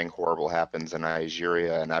when something horrible happens in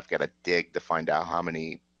Nigeria and I've got to dig to find out how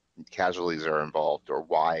many casualties are involved or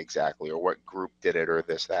why exactly or what group did it or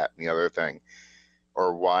this, that, and the other thing,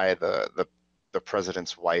 or why the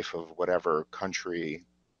president's wife of whatever country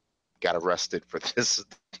got arrested for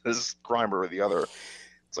this crime or the other.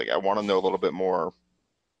 It's like I want to know a little bit more.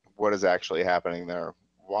 What is actually happening there?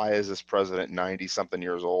 Why is this president 90 something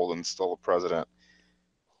years old and still a president?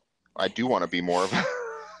 I do want to be more of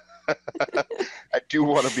I do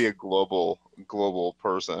want to be a global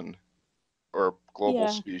person or global Yeah,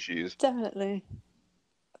 species. definitely.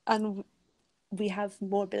 And we have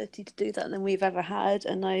more ability to do that than we've ever had.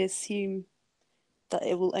 And I assume that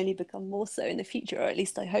it will only become more so in the future, or at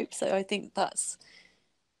least I hope so. I think that's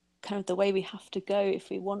kind of the way we have to go if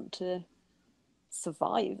we want to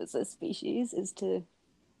survive as a species, is to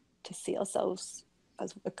see ourselves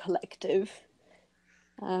as a collective.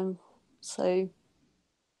 Um, so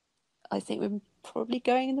I think we're probably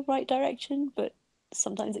going in the right direction, but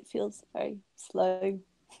sometimes it feels very slow.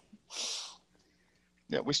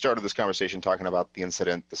 Yeah, we started this conversation talking about the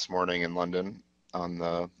incident this morning in London on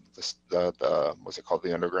the what's it called,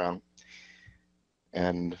 the underground,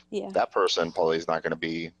 and Yeah. that person probably is not going to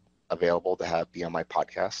be available to be on my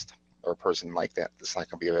podcast, or a person like that that's not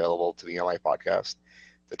going to be available to be on my podcast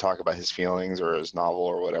to talk about his feelings or his novel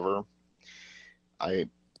or whatever. I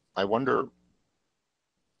I wonder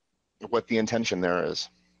what the intention there is.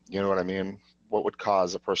 You know what I mean? What would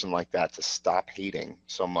cause a person like that to stop hating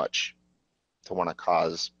so much to want to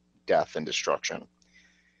cause death and destruction?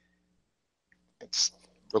 It's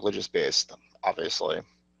religious based, obviously.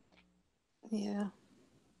 Yeah.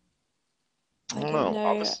 I I don't don't know. know.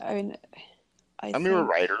 Obviously, I I mean, we're think,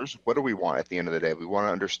 writers. What do we want at the end of the day? We want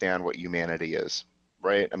to understand what humanity is,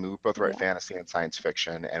 right? I mean, we both write yeah, fantasy and science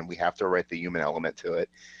fiction, and we have to write the human element to it.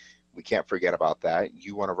 We can't forget about that.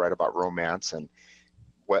 You want to write about romance, and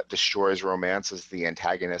what destroys romance is the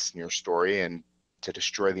antagonist in your story. And to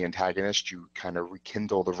destroy the antagonist, you kind of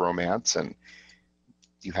rekindle the romance, and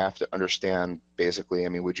you have to understand basically. I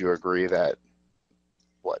mean, would you agree that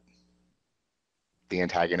what the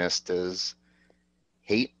antagonist is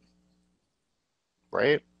hate,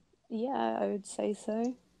 right? yeah, I would say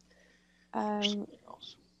so. Or Um, something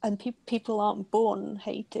else. and people aren't born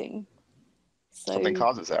hating. Something So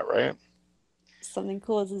causes that, right? something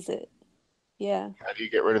causes it. Yeah. How do you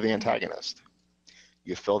get rid of the Uh, antagonist?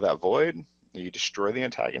 You fill that void, you destroy the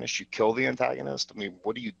antagonist, you kill the antagonist. I mean,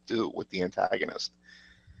 what do you do with the antagonist?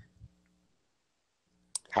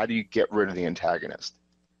 How do you get rid of the antagonist?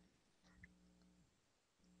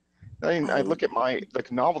 I mean, I I look at my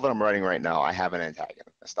like novel that I'm writing right now. I have an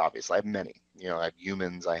antagonist. Obviously, I have many. You know, I have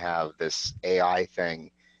humans. I have this AI thing,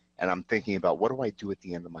 and I'm thinking about what do I do at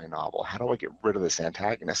the end of my novel? How do I get rid of this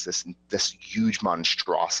antagonist? This huge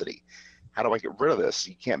monstrosity. How do I get rid of this?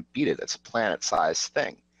 You can't beat it. It's a planet-sized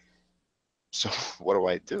thing. So what do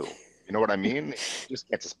I do? You know what I mean? You just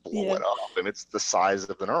can't just blow yeah. it up. And it's the size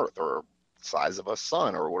of an Earth or size of a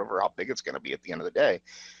sun or whatever, how big it's going to be at the end of the day.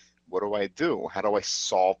 What do I do? How do I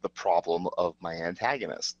solve the problem of my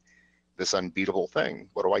antagonist? This unbeatable thing.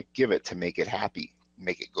 What do I give it to make it happy,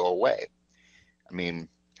 make it go away? I mean,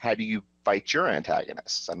 how do you fight your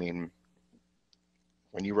antagonists? I mean,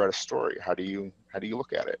 when you write a story, how do you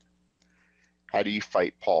look at it? How do you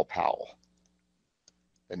fight Paul Powell,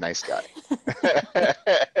 the nice guy?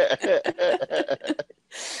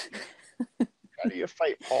 How do you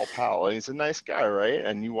fight Paul Powell? He's a nice guy, right?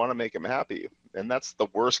 And you want to make him happy. And that's the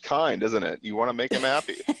worst kind, isn't it? You want to make him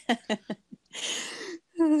happy.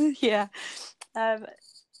 Yeah. Um,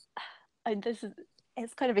 this is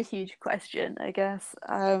it's kind of a huge question, I guess.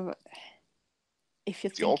 If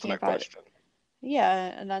you're It's the thinking ultimate about, question.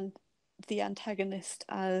 yeah, and then the antagonist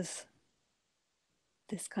as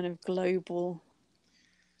this kind of global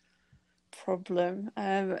problem.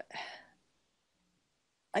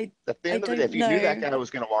 I At the I end of the day, don't if you knew that know. guy was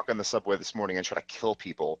going to walk on the subway this morning and try to kill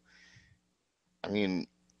people, I mean,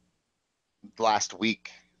 last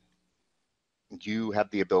week, you had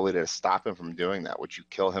the ability to stop him from doing that. Would you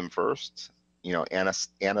kill him first? You know, Anna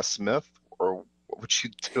Smith, or what would you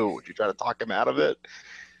do? Would you try to talk him out of it?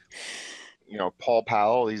 You know, Paul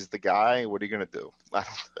Powell, he's the guy. What are you going to do? I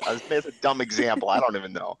was it's a dumb example. I don't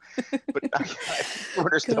even know. But I think you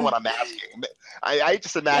understand what God, I'm asking. I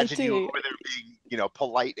just I imagine you do. over there being,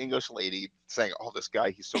 polite English lady saying, "Oh, this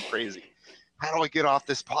guy, he's so crazy. How do I get off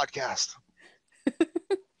this podcast?"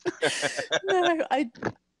 No,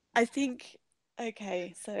 I think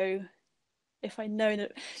okay. So if I know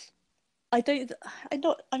that I don't,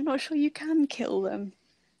 I'm not sure you can kill them.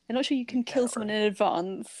 I'm not sure you You can can't, kill someone right? in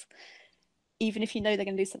advance, even if you know they're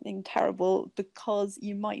going to do something terrible, because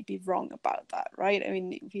you might be wrong about that, right? I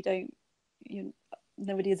mean, if you don't, you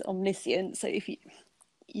nobody is omniscient, so if you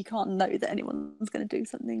can't know that anyone's going to do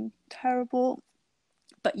something terrible,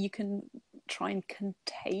 but you can try and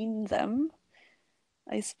contain them,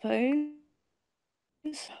 I suppose.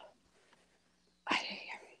 I,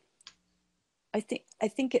 I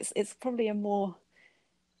think it's probably a more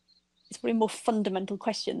fundamental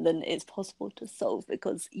question than it's possible to solve,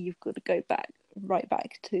 because you've got to go back right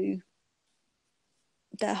back to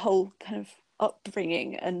their whole kind of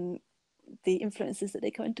upbringing and the influences that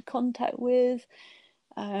they come into contact with.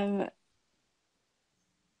 Um,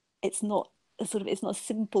 it's not a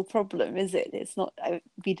simple problem, is it? It's not.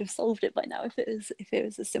 We'd have solved it by now if it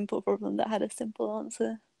was a simple problem that had a simple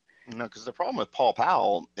answer. No, because the problem with Paul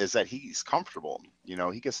Powell is that he's comfortable.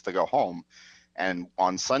 He gets to go home, and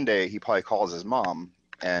on Sunday he probably calls his mom,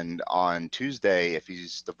 and on Tuesday, if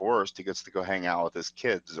he's divorced, he gets to go hang out with his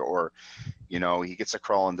kids, or he gets to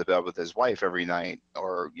crawl into bed with his wife every night,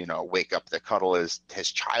 or wake up to cuddle his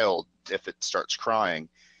child if it starts crying.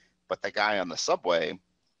 But the guy on the subway,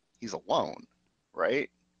 he's alone, right?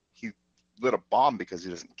 He lit a bomb because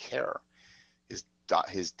he doesn't care.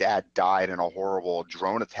 His dad died in a horrible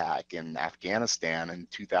drone attack in Afghanistan in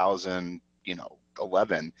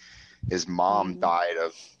 2011. His mom Mm. died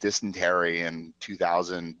of dysentery in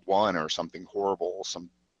 2001 or something horrible, some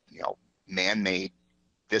man-made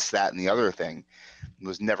this, that, and the other thing. He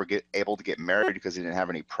was never able to get married because he didn't have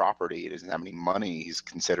any property. He doesn't have any money. He's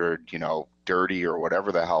considered, dirty or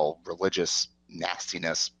whatever the hell religious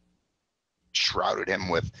nastiness shrouded him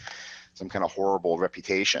with some kind of horrible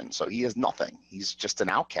reputation. So he has nothing. He's just an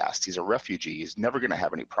outcast. He's a refugee. He's never going to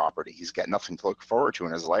have any property. He's got nothing to look forward to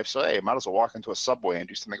in his life. So, hey, I might as well walk into a subway and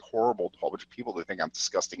do something horrible to a whole bunch of people that think I'm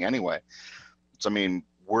disgusting anyway. So, I mean,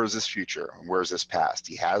 where's his future? Where's his past?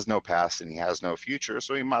 He has no past and he has no future.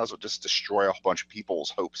 So he might as well just destroy a whole bunch of people's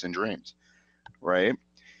hopes and dreams, right?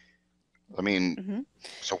 I mean, Mm-hmm.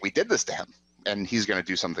 so we did this to him and he's going to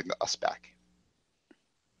do something to us back.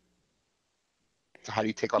 So how do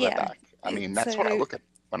you take all that Yeah. back? I mean, that's what I So look at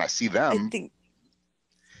when I see I them. think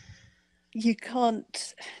you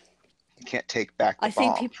can't. You can't take back the I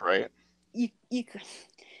think bombs, right? you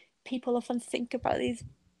people often think about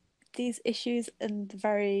these issues in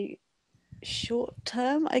very short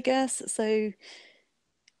term, I guess. So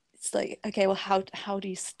it's like, okay, well, how do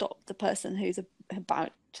you stop the person who's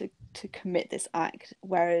about to commit this act?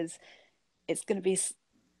 Whereas it's going to be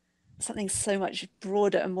something so much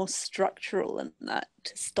broader and more structural than that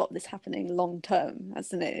to stop this happening long term,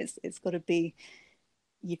 hasn't it? It's got to be,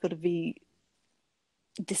 you've got to be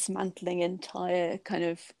dismantling entire kind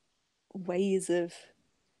of ways of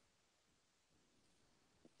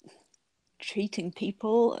treating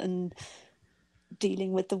people and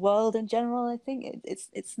dealing with the world in general. I think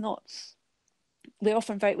it's not,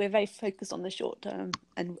 we're very focused on the short term,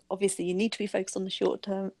 and obviously you need to be focused on the short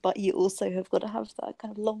term, but you also have got to have that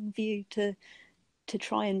kind of long view to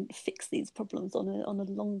try and fix these problems on a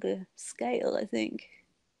longer scale, I think.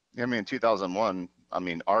 I mean, in 2001, I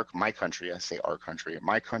mean, my country, I say our country,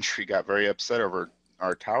 my country got very upset over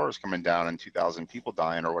our towers coming down and 2,000 people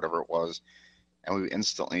dying or whatever it was. And we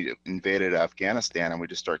instantly invaded Afghanistan and we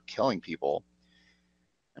just started killing people.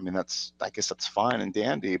 I mean, I guess that's fine and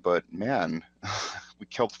dandy, but man, we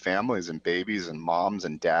killed families and babies and moms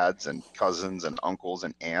and dads and cousins and uncles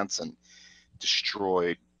and aunts and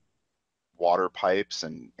destroyed water pipes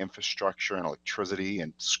and infrastructure and electricity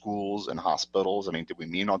and schools and hospitals. I mean, did we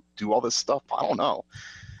mean to do all this stuff? I don't know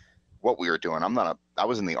what we were doing. I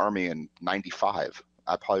was in the army in 95.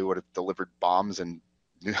 I probably would have delivered bombs and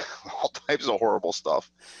all types of horrible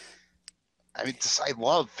stuff. I mean, I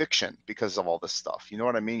love fiction because of all this stuff. You know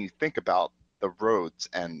what I mean? You think about the roads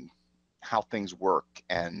and how things work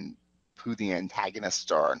and who the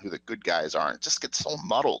antagonists are and who the good guys are. And it just gets so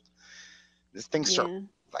muddled. These things start Yeah.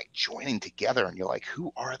 like joining together, and you're like,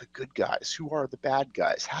 who are the good guys? Who are the bad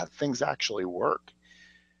guys? How do things actually work?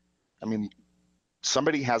 I mean,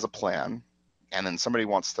 somebody has a plan, and then somebody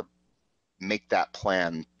wants to make that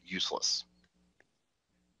plan useless.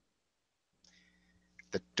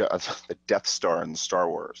 The Death Star in Star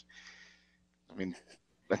Wars. I mean,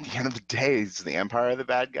 at the end of the day, is the Empire the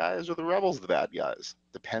bad guys or the Rebels the bad guys?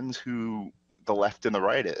 Depends who the left and the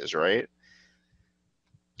right is, right?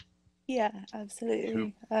 Yeah, Who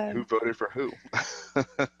absolutely. who voted for who?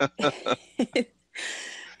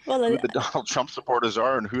 Well, Who the Donald Trump supporters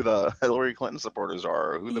are and who the Hillary Clinton supporters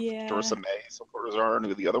are, or who the yeah, Theresa May supporters are and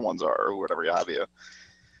who the other ones are, or whatever you have you.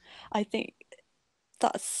 I think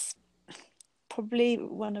that's probably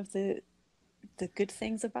one of the good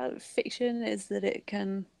things about fiction is that it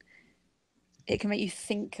can make you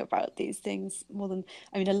think about these things more than,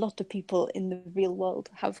 I mean, a lot of people in the real world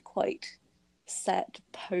have quite set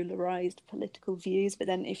polarized political views, but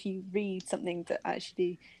then if you read something that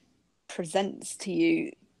actually presents to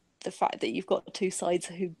you the fact that you've got two sides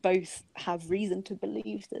who both have reason to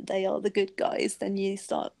believe that they are the good guys, then you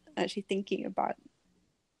start actually thinking about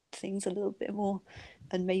things a little bit more,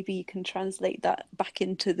 and maybe you can translate that back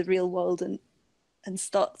into the real world and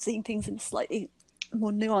start seeing things in a slightly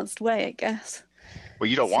more nuanced way, I guess. Well,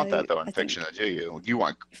 you don't want So that though in I fiction, think do you? You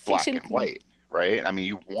want black fiction and can, white, right? I mean,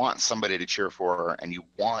 you want somebody to cheer for and you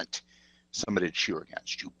want somebody to cheer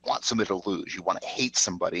against. You want somebody to lose. You want to hate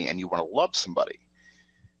somebody and you want to love somebody,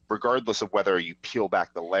 regardless of whether you peel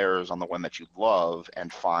back the layers on the one that you love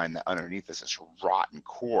and find that underneath is this rotten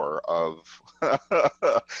core of,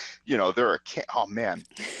 they're oh man,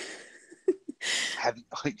 have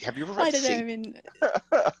have you ever read I don't know. I Sapien? mean,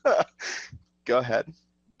 Go ahead.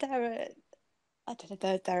 there are, I don't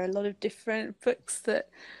know, there are a lot of different books that.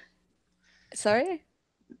 Sorry.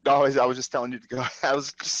 No, I was just telling you to go.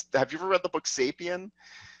 Have you ever read the book Sapien?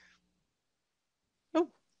 Oh,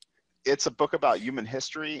 It's a book about human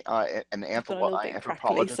history, an you've gone a little bit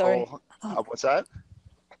crackly. Sorry. anthropological. Oh, What's that?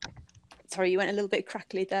 sorry, you went a little bit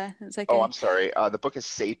crackly there. It's Oh, okay. I'm sorry. The book is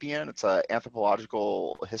Sapien. It's an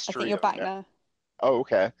anthropological I think history you're of back America. now. Oh,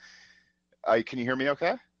 okay. Can you hear me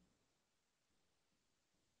okay?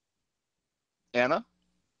 Anna,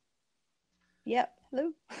 Yep.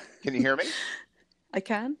 Hello. can you hear me? I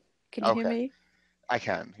can. Can you hear Okay, me? I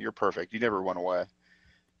can. You're perfect. You never went away.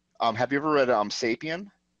 Have you ever read Sapien?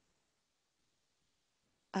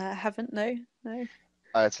 I haven't. No. No.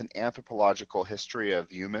 It's an anthropological history of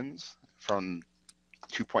humans from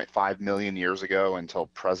 2.5 million years ago until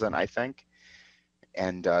present, I think.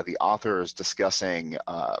 And the author is discussing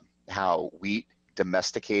how wheat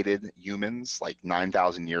domesticated humans like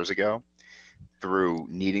 9,000 years ago through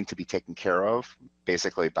needing to be taken care of,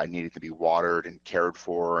 basically by needing to be watered and cared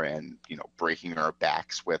for, and breaking our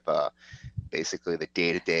backs with basically the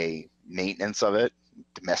day-to-day maintenance of it,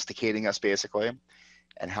 domesticating us basically,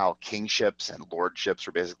 and how kingships and lordships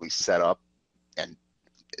are basically set up and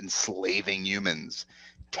enslaving humans,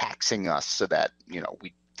 taxing us so that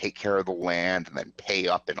we take care of the land and then pay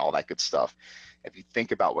up and all that good stuff. If you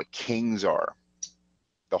think about what kings are,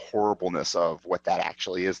 the horribleness of what that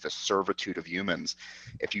actually is, the servitude of humans.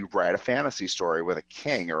 If you write a fantasy story with a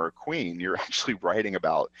king or a queen, you're actually writing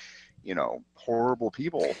about, you know, horrible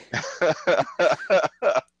people.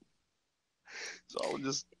 So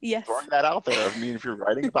just throwing Yes. that out there. I mean, if you're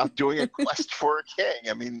writing about doing a quest for a king,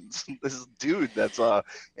 I mean, this dude that's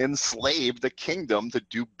enslaved the kingdom to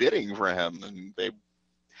do bidding for him, and they, I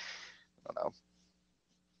don't know,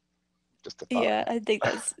 just a thought. Yeah, I think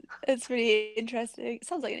it's really interesting. It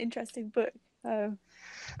sounds like an interesting book. I'm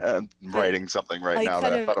I writing something right I now that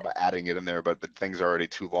kind I of thought about adding it in there, but the thing's already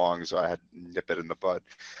too long, so I had to nip it in the bud.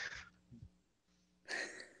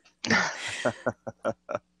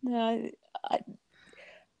 no, I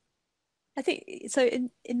I think so. In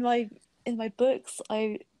my books,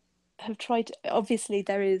 I have tried. Obviously,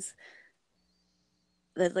 there's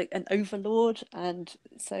like an overlord, and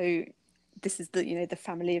so this is the, you know, the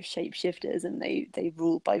family of shapeshifters, and they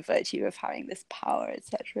rule by virtue of having this power,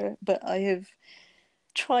 etc. But I have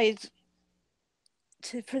tried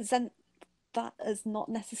to present that as not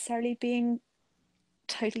necessarily being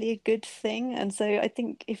totally a good thing, and so I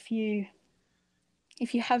think if you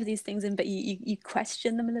have these things in, but you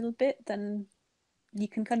question them a little bit, then you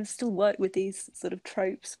can kind of still work with these sort of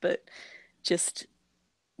tropes, but just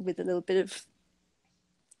with a little bit of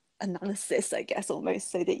analysis, I guess, almost,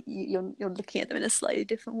 so that you're looking at them in a slightly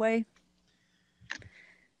different way.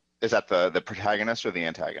 Is that the protagonist or the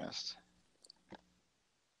antagonist?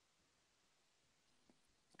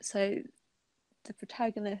 So the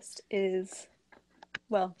protagonist is,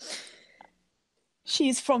 well,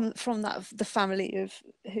 she's from that the family of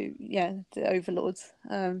who, yeah, the overlords.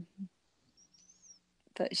 But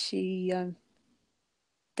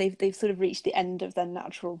they've sort of reached the end of their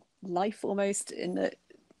natural life, almost, in that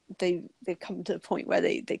they've come to a point where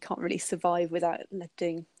they can't really survive without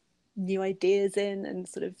letting new ideas in, and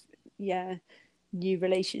sort of, yeah, new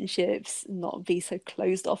relationships, not be so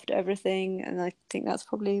closed off to everything. And I think that's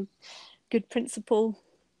probably a good principle.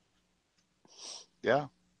 Yeah,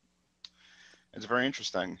 it's very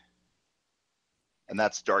interesting. And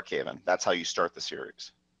that's Darkhaven. That's how you start the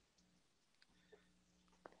series.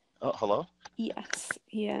 Oh, hello? Yes,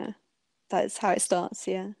 yeah, that's how it starts.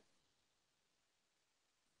 Yeah.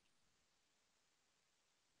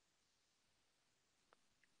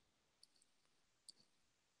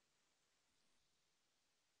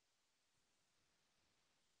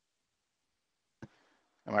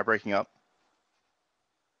 Am I breaking up?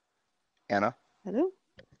 Anna? Hello.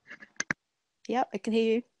 Yeah, I can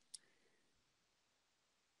hear you.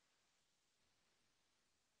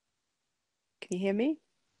 Can you hear me?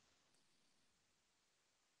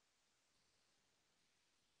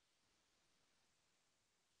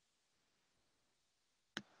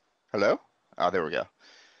 Hello? Oh, there we go.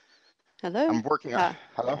 I'm Hello. working on. Ah,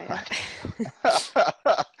 Hello? yeah,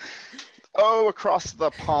 Oh, across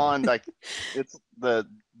the pond. It's the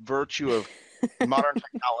virtue of modern yeah.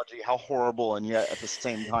 technology, how horrible, and yet at the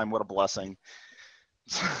same time, what a blessing.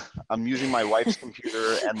 I'm using my wife's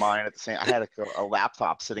computer and mine at the same. I had a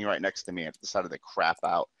laptop sitting right next to me. I decided to crap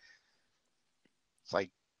out. It's like,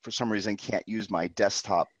 for some reason, can't use my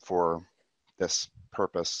desktop for this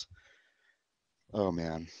purpose. Oh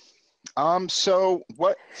man. So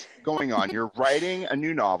what's going on? You're writing a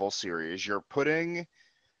new novel series. You're putting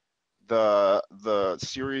the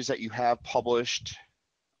series that you have published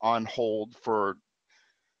on hold for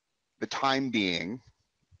the time being.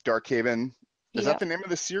 Darkhaven. Is that Yeah, the name of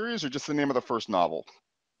the series or just the name of the first novel?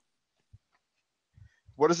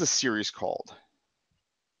 What is the series called?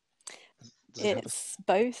 Does it have a it's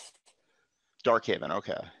both. Darkhaven?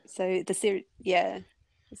 Okay. So the series, yeah,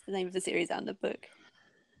 it's the name of the series and the book.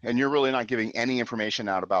 And you're really not giving any information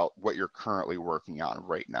out about what you're currently working on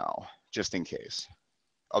right now, just in case,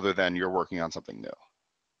 other than you're working on something new.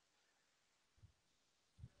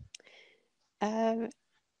 Um,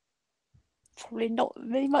 Probably not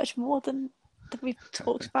really much more than we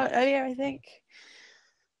talked about earlier, I think.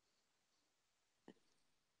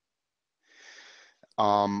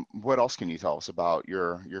 What else can you tell us about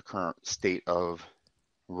your current state of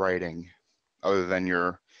writing, other than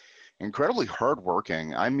you're incredibly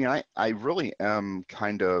hardworking? I mean, I really am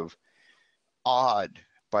kind of awed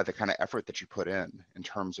by the kind of effort that you put in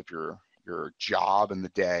terms of your job in the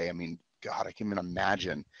day. I mean, God, I can even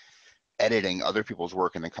imagine editing other people's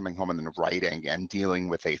work and then coming home and then writing and dealing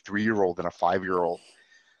with a 3-year-old and a 5-year-old.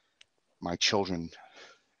 My children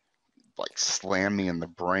like slam me in the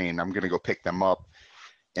brain. I'm gonna go pick them up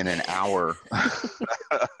in an hour.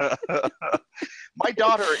 My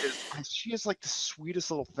daughter she is like the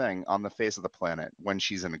sweetest little thing on the face of the planet when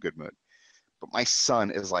she's in a good mood. But my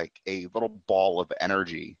son is like a little ball of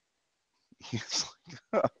energy. He's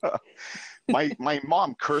like, my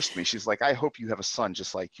mom cursed me. She's like, I hope you have a son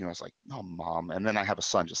just like you. I was like, no, Mom. And then I have a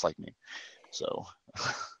son just like me. So,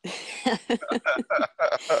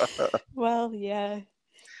 Well, yeah.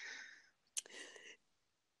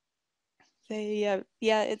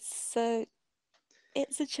 Yeah, it's a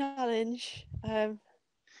challenge.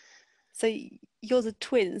 So yours are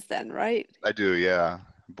twins then, right? I do, yeah.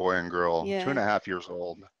 Boy and girl, two and Yeah. a half years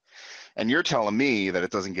old. And you're telling me that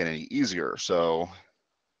it doesn't get any easier. So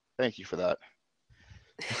thank you for that.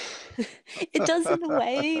 It does in a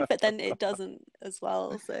way, but then it doesn't as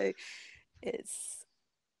well. So it's,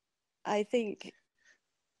 I think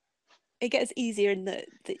it gets easier in that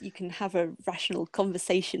you can have a rational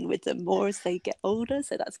conversation with them more as they get older.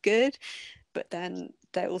 So that's good. But then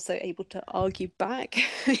they're also able to argue back,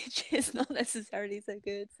 which is not necessarily so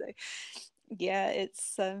good. So yeah,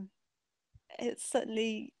 it's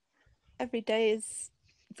certainly every day is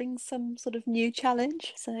brings some sort of new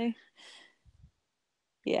challenge. So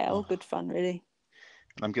yeah, all Uh, good fun, really.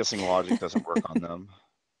 I'm guessing logic doesn't work on them.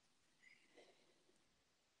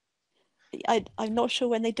 I'm not sure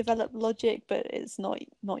when they develop logic, but it's not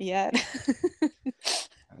yet.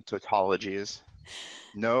 Tautologies.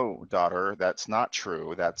 No, daughter, that's not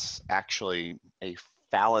true. That's actually a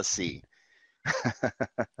fallacy.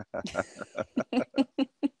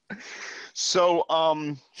 So,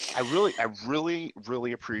 I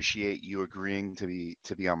really appreciate you agreeing to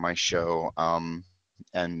be on my show,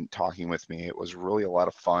 and talking with me. It was really a lot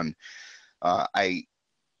of fun. I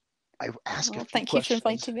ask a Well, few thank you for questions.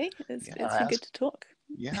 inviting me. Yeah, It's been good to talk.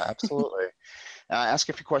 yeah, absolutely. And I ask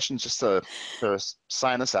a few questions just to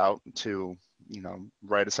sign us out, to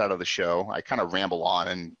write us out of the show. I kind of ramble on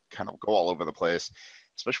and kind of go all over the place,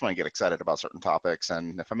 especially when I get excited about certain topics.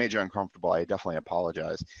 And if I made you uncomfortable, I definitely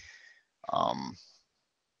apologize. Um,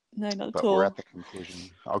 No, not at but we're at all. the conclusion.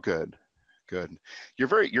 Oh, good, good. You're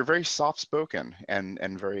very soft spoken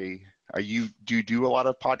and very. Do you do a lot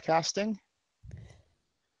of podcasting?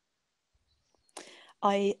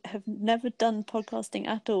 I have never done podcasting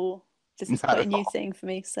at all. This is Not quite a at new all. thing for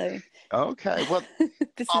me. So Okay. Well,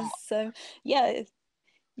 this um, is yeah,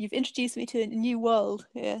 you've introduced me to a new world.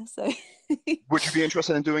 Yeah, so would you be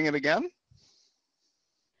interested in doing it again?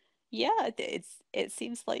 yeah, it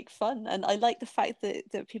seems like fun, and I like the fact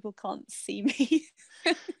that people can't see me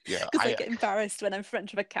Yeah, because I get embarrassed when I'm in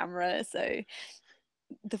front of a camera. So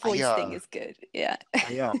the I voice thing is good. Yeah.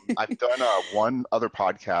 I've done one other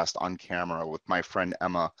podcast on camera with my friend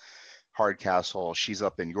Emma Hardcastle. She's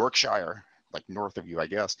up in Yorkshire, like north of you, I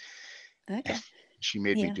guess. And Okay. she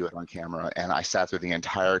made me Yeah. do it on camera, and I sat there the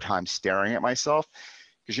entire time staring at myself,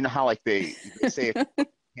 because you know how like they say if you put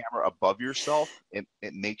the camera above yourself, it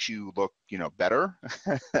makes you look better.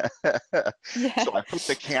 Yeah. So I put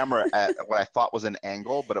the camera at what I thought was an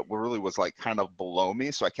angle, but it really was like kind of below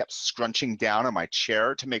me. So I kept scrunching down in my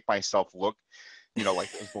chair to make myself look like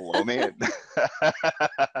it was below me.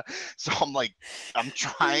 So I'm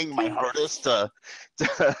trying my Okay. hardest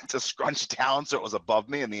to scrunch down so it was above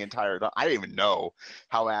me, and the entire time I didn't even know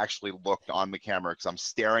how I actually looked on the camera, because I'm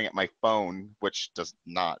staring at my phone, which does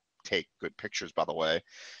not take good pictures, by the way.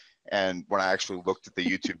 And when I actually looked at the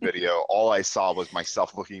YouTube video, all I saw was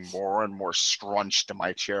myself looking more and more scrunched in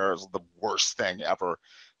my chair. It was the worst thing ever.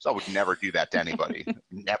 So I would never do that to anybody.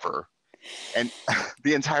 Never. And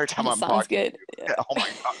the entire time That I'm sounds talking good. to Yeah. you, oh my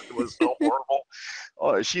God, it was so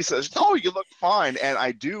horrible. She says, no, you look fine. And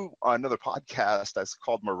I do another podcast that's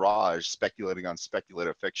called Mirage, speculating on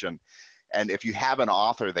speculative fiction. And if you have an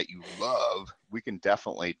author that you love, we can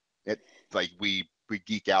definitely, we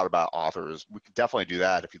geek out about authors. We could definitely do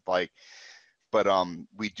that if you'd like. But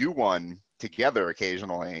we do one together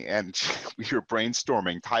occasionally, and we were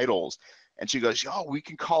brainstorming titles. And she goes, "Oh, we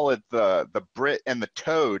can call it the Brit and the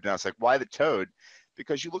Toad." And I was like, "Why the Toad?"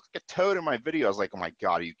 "Because you look like a toad in my video." I was like, "Oh my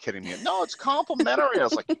God, are you kidding me?" "No, it's complimentary." I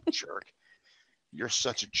was like, "You jerk. You're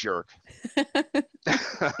such a jerk."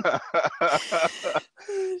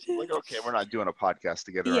 Like, okay, we're not doing a podcast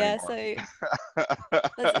together Yeah, anymore. so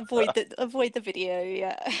let's avoid the video.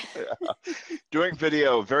 Yeah. Yeah. Doing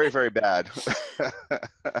video, very, very bad.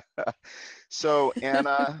 So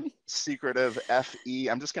Anna, secretive F.E.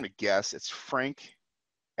 I'm just going to guess it's Frank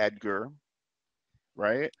Edgar,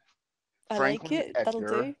 right? I like Franklin it. That'll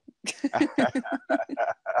Edgar. do.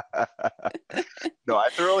 No, I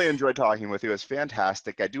thoroughly enjoyed talking with you. It's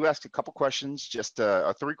fantastic. I do ask a couple questions, just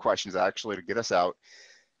three questions actually, to get us out.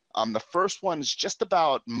 The first one is just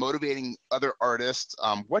about motivating other artists.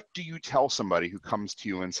 What do you tell somebody who comes to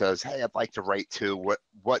you and says, "Hey, I'd like to write too"? What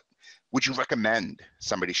would you recommend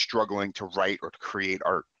somebody struggling to write or to create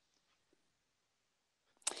art?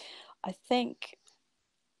 I think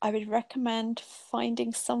I would recommend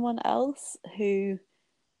finding someone else who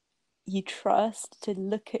you trust to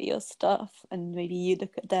look at your stuff, and maybe you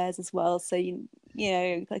look at theirs as well, so you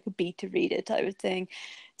know, like a beta reader type of thing.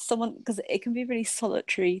 Someone, because it can be a really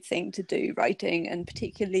solitary thing to do, writing, and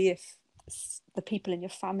particularly if the people in your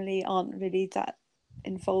family aren't really that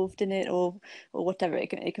involved in it, or whatever,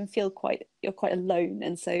 it can feel quite, you're quite alone.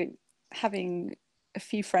 And so having a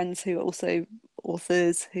few friends who are also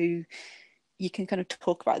authors, who you can kind of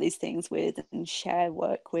talk about these things with and share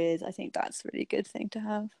work with, I think that's a really good thing to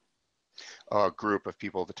have. A group of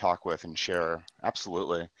people to talk with and share.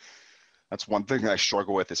 Absolutely. That's one thing that I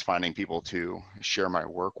struggle with, is finding people to share my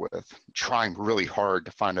work with. I'm trying really hard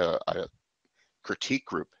to find a critique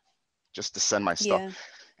group just to send my stuff. Yeah.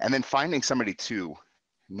 And then finding somebody to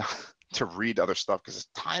not to read other stuff, because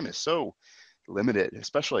time is so limited,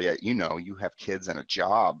 especially at, you know, you have kids and a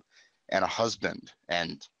job and a husband.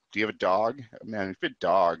 And do you have a dog? Man, if you have a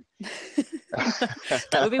dog.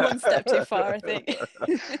 That would be one step too far, I think.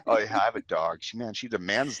 Oh yeah, I have a dog. She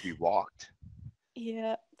demands to be walked.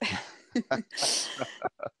 Yeah. Oh,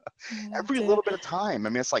 Every dear. little bit of time. I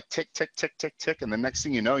mean, it's like tick, tick, tick, tick, tick, and the next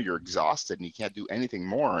thing you know, you're exhausted and you can't do anything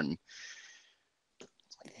more. And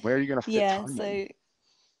where are you going to fit Yeah, time in? so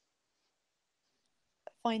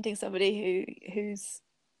finding somebody who's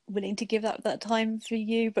willing to give up that time for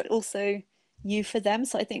you, but also you for them.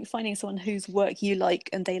 So I think finding someone whose work you like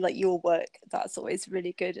and they like your work, that's always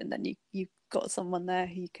really good. And then you've got someone there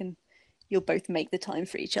who you'll both make the time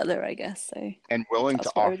for each other, I guess. So And willing to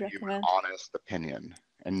that's what I would offer you an recommend. honest opinion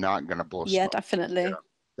and not going to blow Yeah, smoke. Yeah, definitely.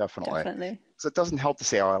 definitely. Definitely. So it doesn't help to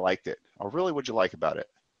say, oh, I liked it. Oh, really? What'd you like about it?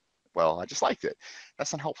 Well, I just liked it.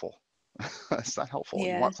 That's not helpful. That's not helpful. You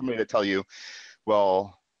Yeah. want somebody to tell you,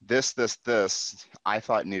 well, this, I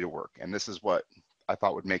thought needed work, and this is what I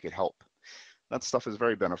thought would make it help. That stuff is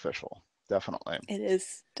very beneficial, definitely. It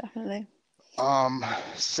is, definitely.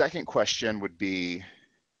 Second question would be,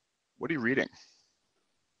 what are you reading?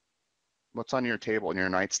 What's on your table, in your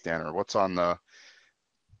nightstand, or what's on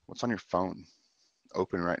your phone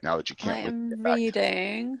open right now that you I can't wait to am get back to?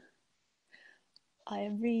 reading I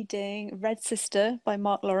am reading Red Sister by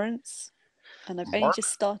Mark Lawrence, and I've only Mark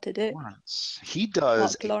just started it. Lawrence. He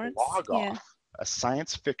does Mark a Lawrence, blog yeah, off, a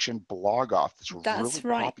science fiction blog off that's really that's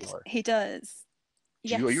right. popular. He does.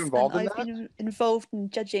 Are you Yes, and involved in I've that? been involved in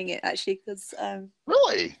judging it actually because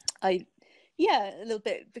Really? I, yeah, a little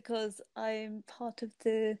bit because I'm part of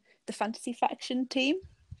the fantasy faction team.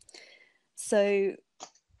 So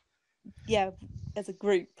yeah, as a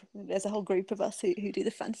group, there's a whole group of us who do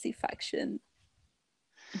the fantasy faction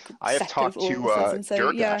I have set of talked to authors, and so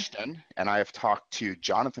Dirk yeah. Ashton, and I have talked to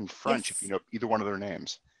Jonathan French, if you Yes. know either one of their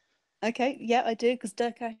names. Okay, yeah, I do, because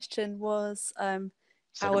Dirk Ashton was Second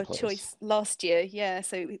our place. choice last year. Yeah,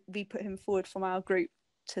 so we put him forward from our group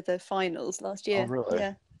to the finals last Oh, year. really?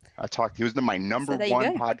 Yeah, He was my number so there you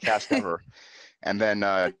one go. podcast ever. And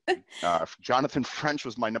then Jonathan French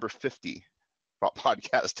was my number 50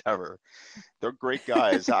 podcast ever. They're great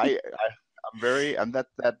guys. I'm very, and that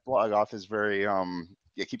blog off is very,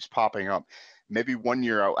 it keeps popping up. Maybe one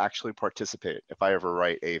year I'll actually participate if I ever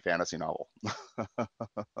write a fantasy novel.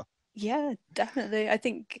 Yeah, definitely. I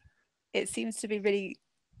think it seems to be really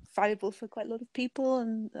valuable for quite a lot of people,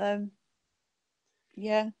 and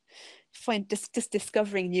yeah, find just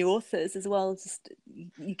discovering new authors as well. Just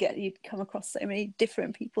you come across so many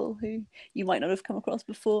different people who you might not have come across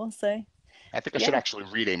before. So I think I should yeah, actually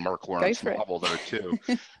read a Mark go Lawrence for it. novel though too.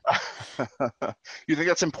 You think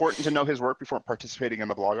that's important to know his work before participating in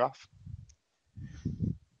the blog off?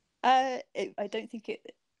 I don't think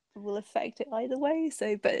it will affect it either way.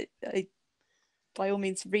 So, but by all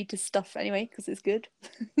means, read his stuff anyway because it's good.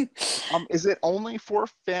 Is it only for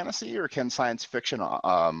fantasy, or can science fiction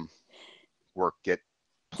work get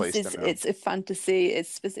placed in there? It's a fantasy.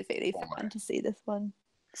 It's specifically for Only. fantasy. This one.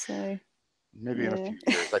 So Maybe in a yeah. few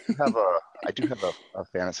years. I do have a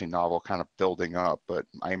fantasy novel kind of building up, but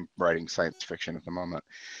I'm writing science fiction at the moment.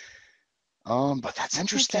 But that's Okay.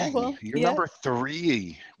 interesting. Well, You're yeah. number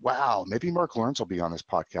 3. Wow. Maybe Mark Lawrence will be on this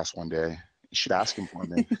podcast one day. You should ask him for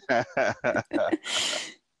me.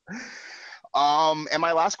 And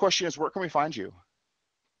my last question is, where can we find you?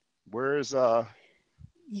 Where's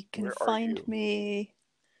You can where are find you? me.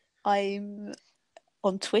 I'm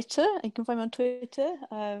on Twitter. You can find me on Twitter,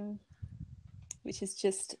 which is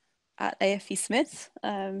just at A.F.E. Smith.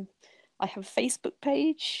 I have a Facebook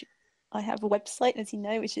page. I have a website, as you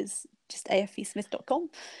know, which is just afesmith.com.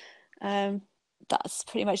 That's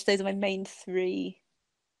pretty much, those are my main 3.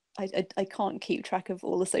 I can't keep track of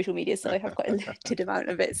all the social media, so I have quite a limited amount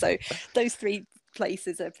of it. So those 3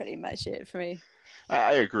 places are pretty much it for me.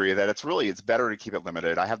 I agree that it's better to keep it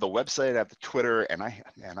limited. I have the website, I have the Twitter, and I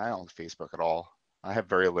don't Facebook at all. I have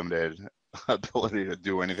very limited ability to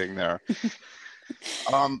do anything there.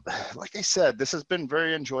 Um, like I said, this has been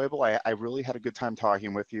very enjoyable. I really had a good time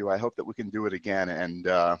talking with you. I hope that we can do it again. And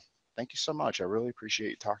thank you so much. I really appreciate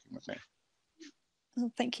you talking with me.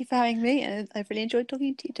 Well, thank you for having me, and I've really enjoyed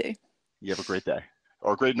talking to you too. You have a great day,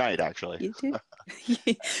 or a great night, actually. You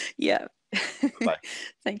too. Yeah. Bye.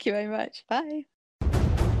 Thank you very much. Bye.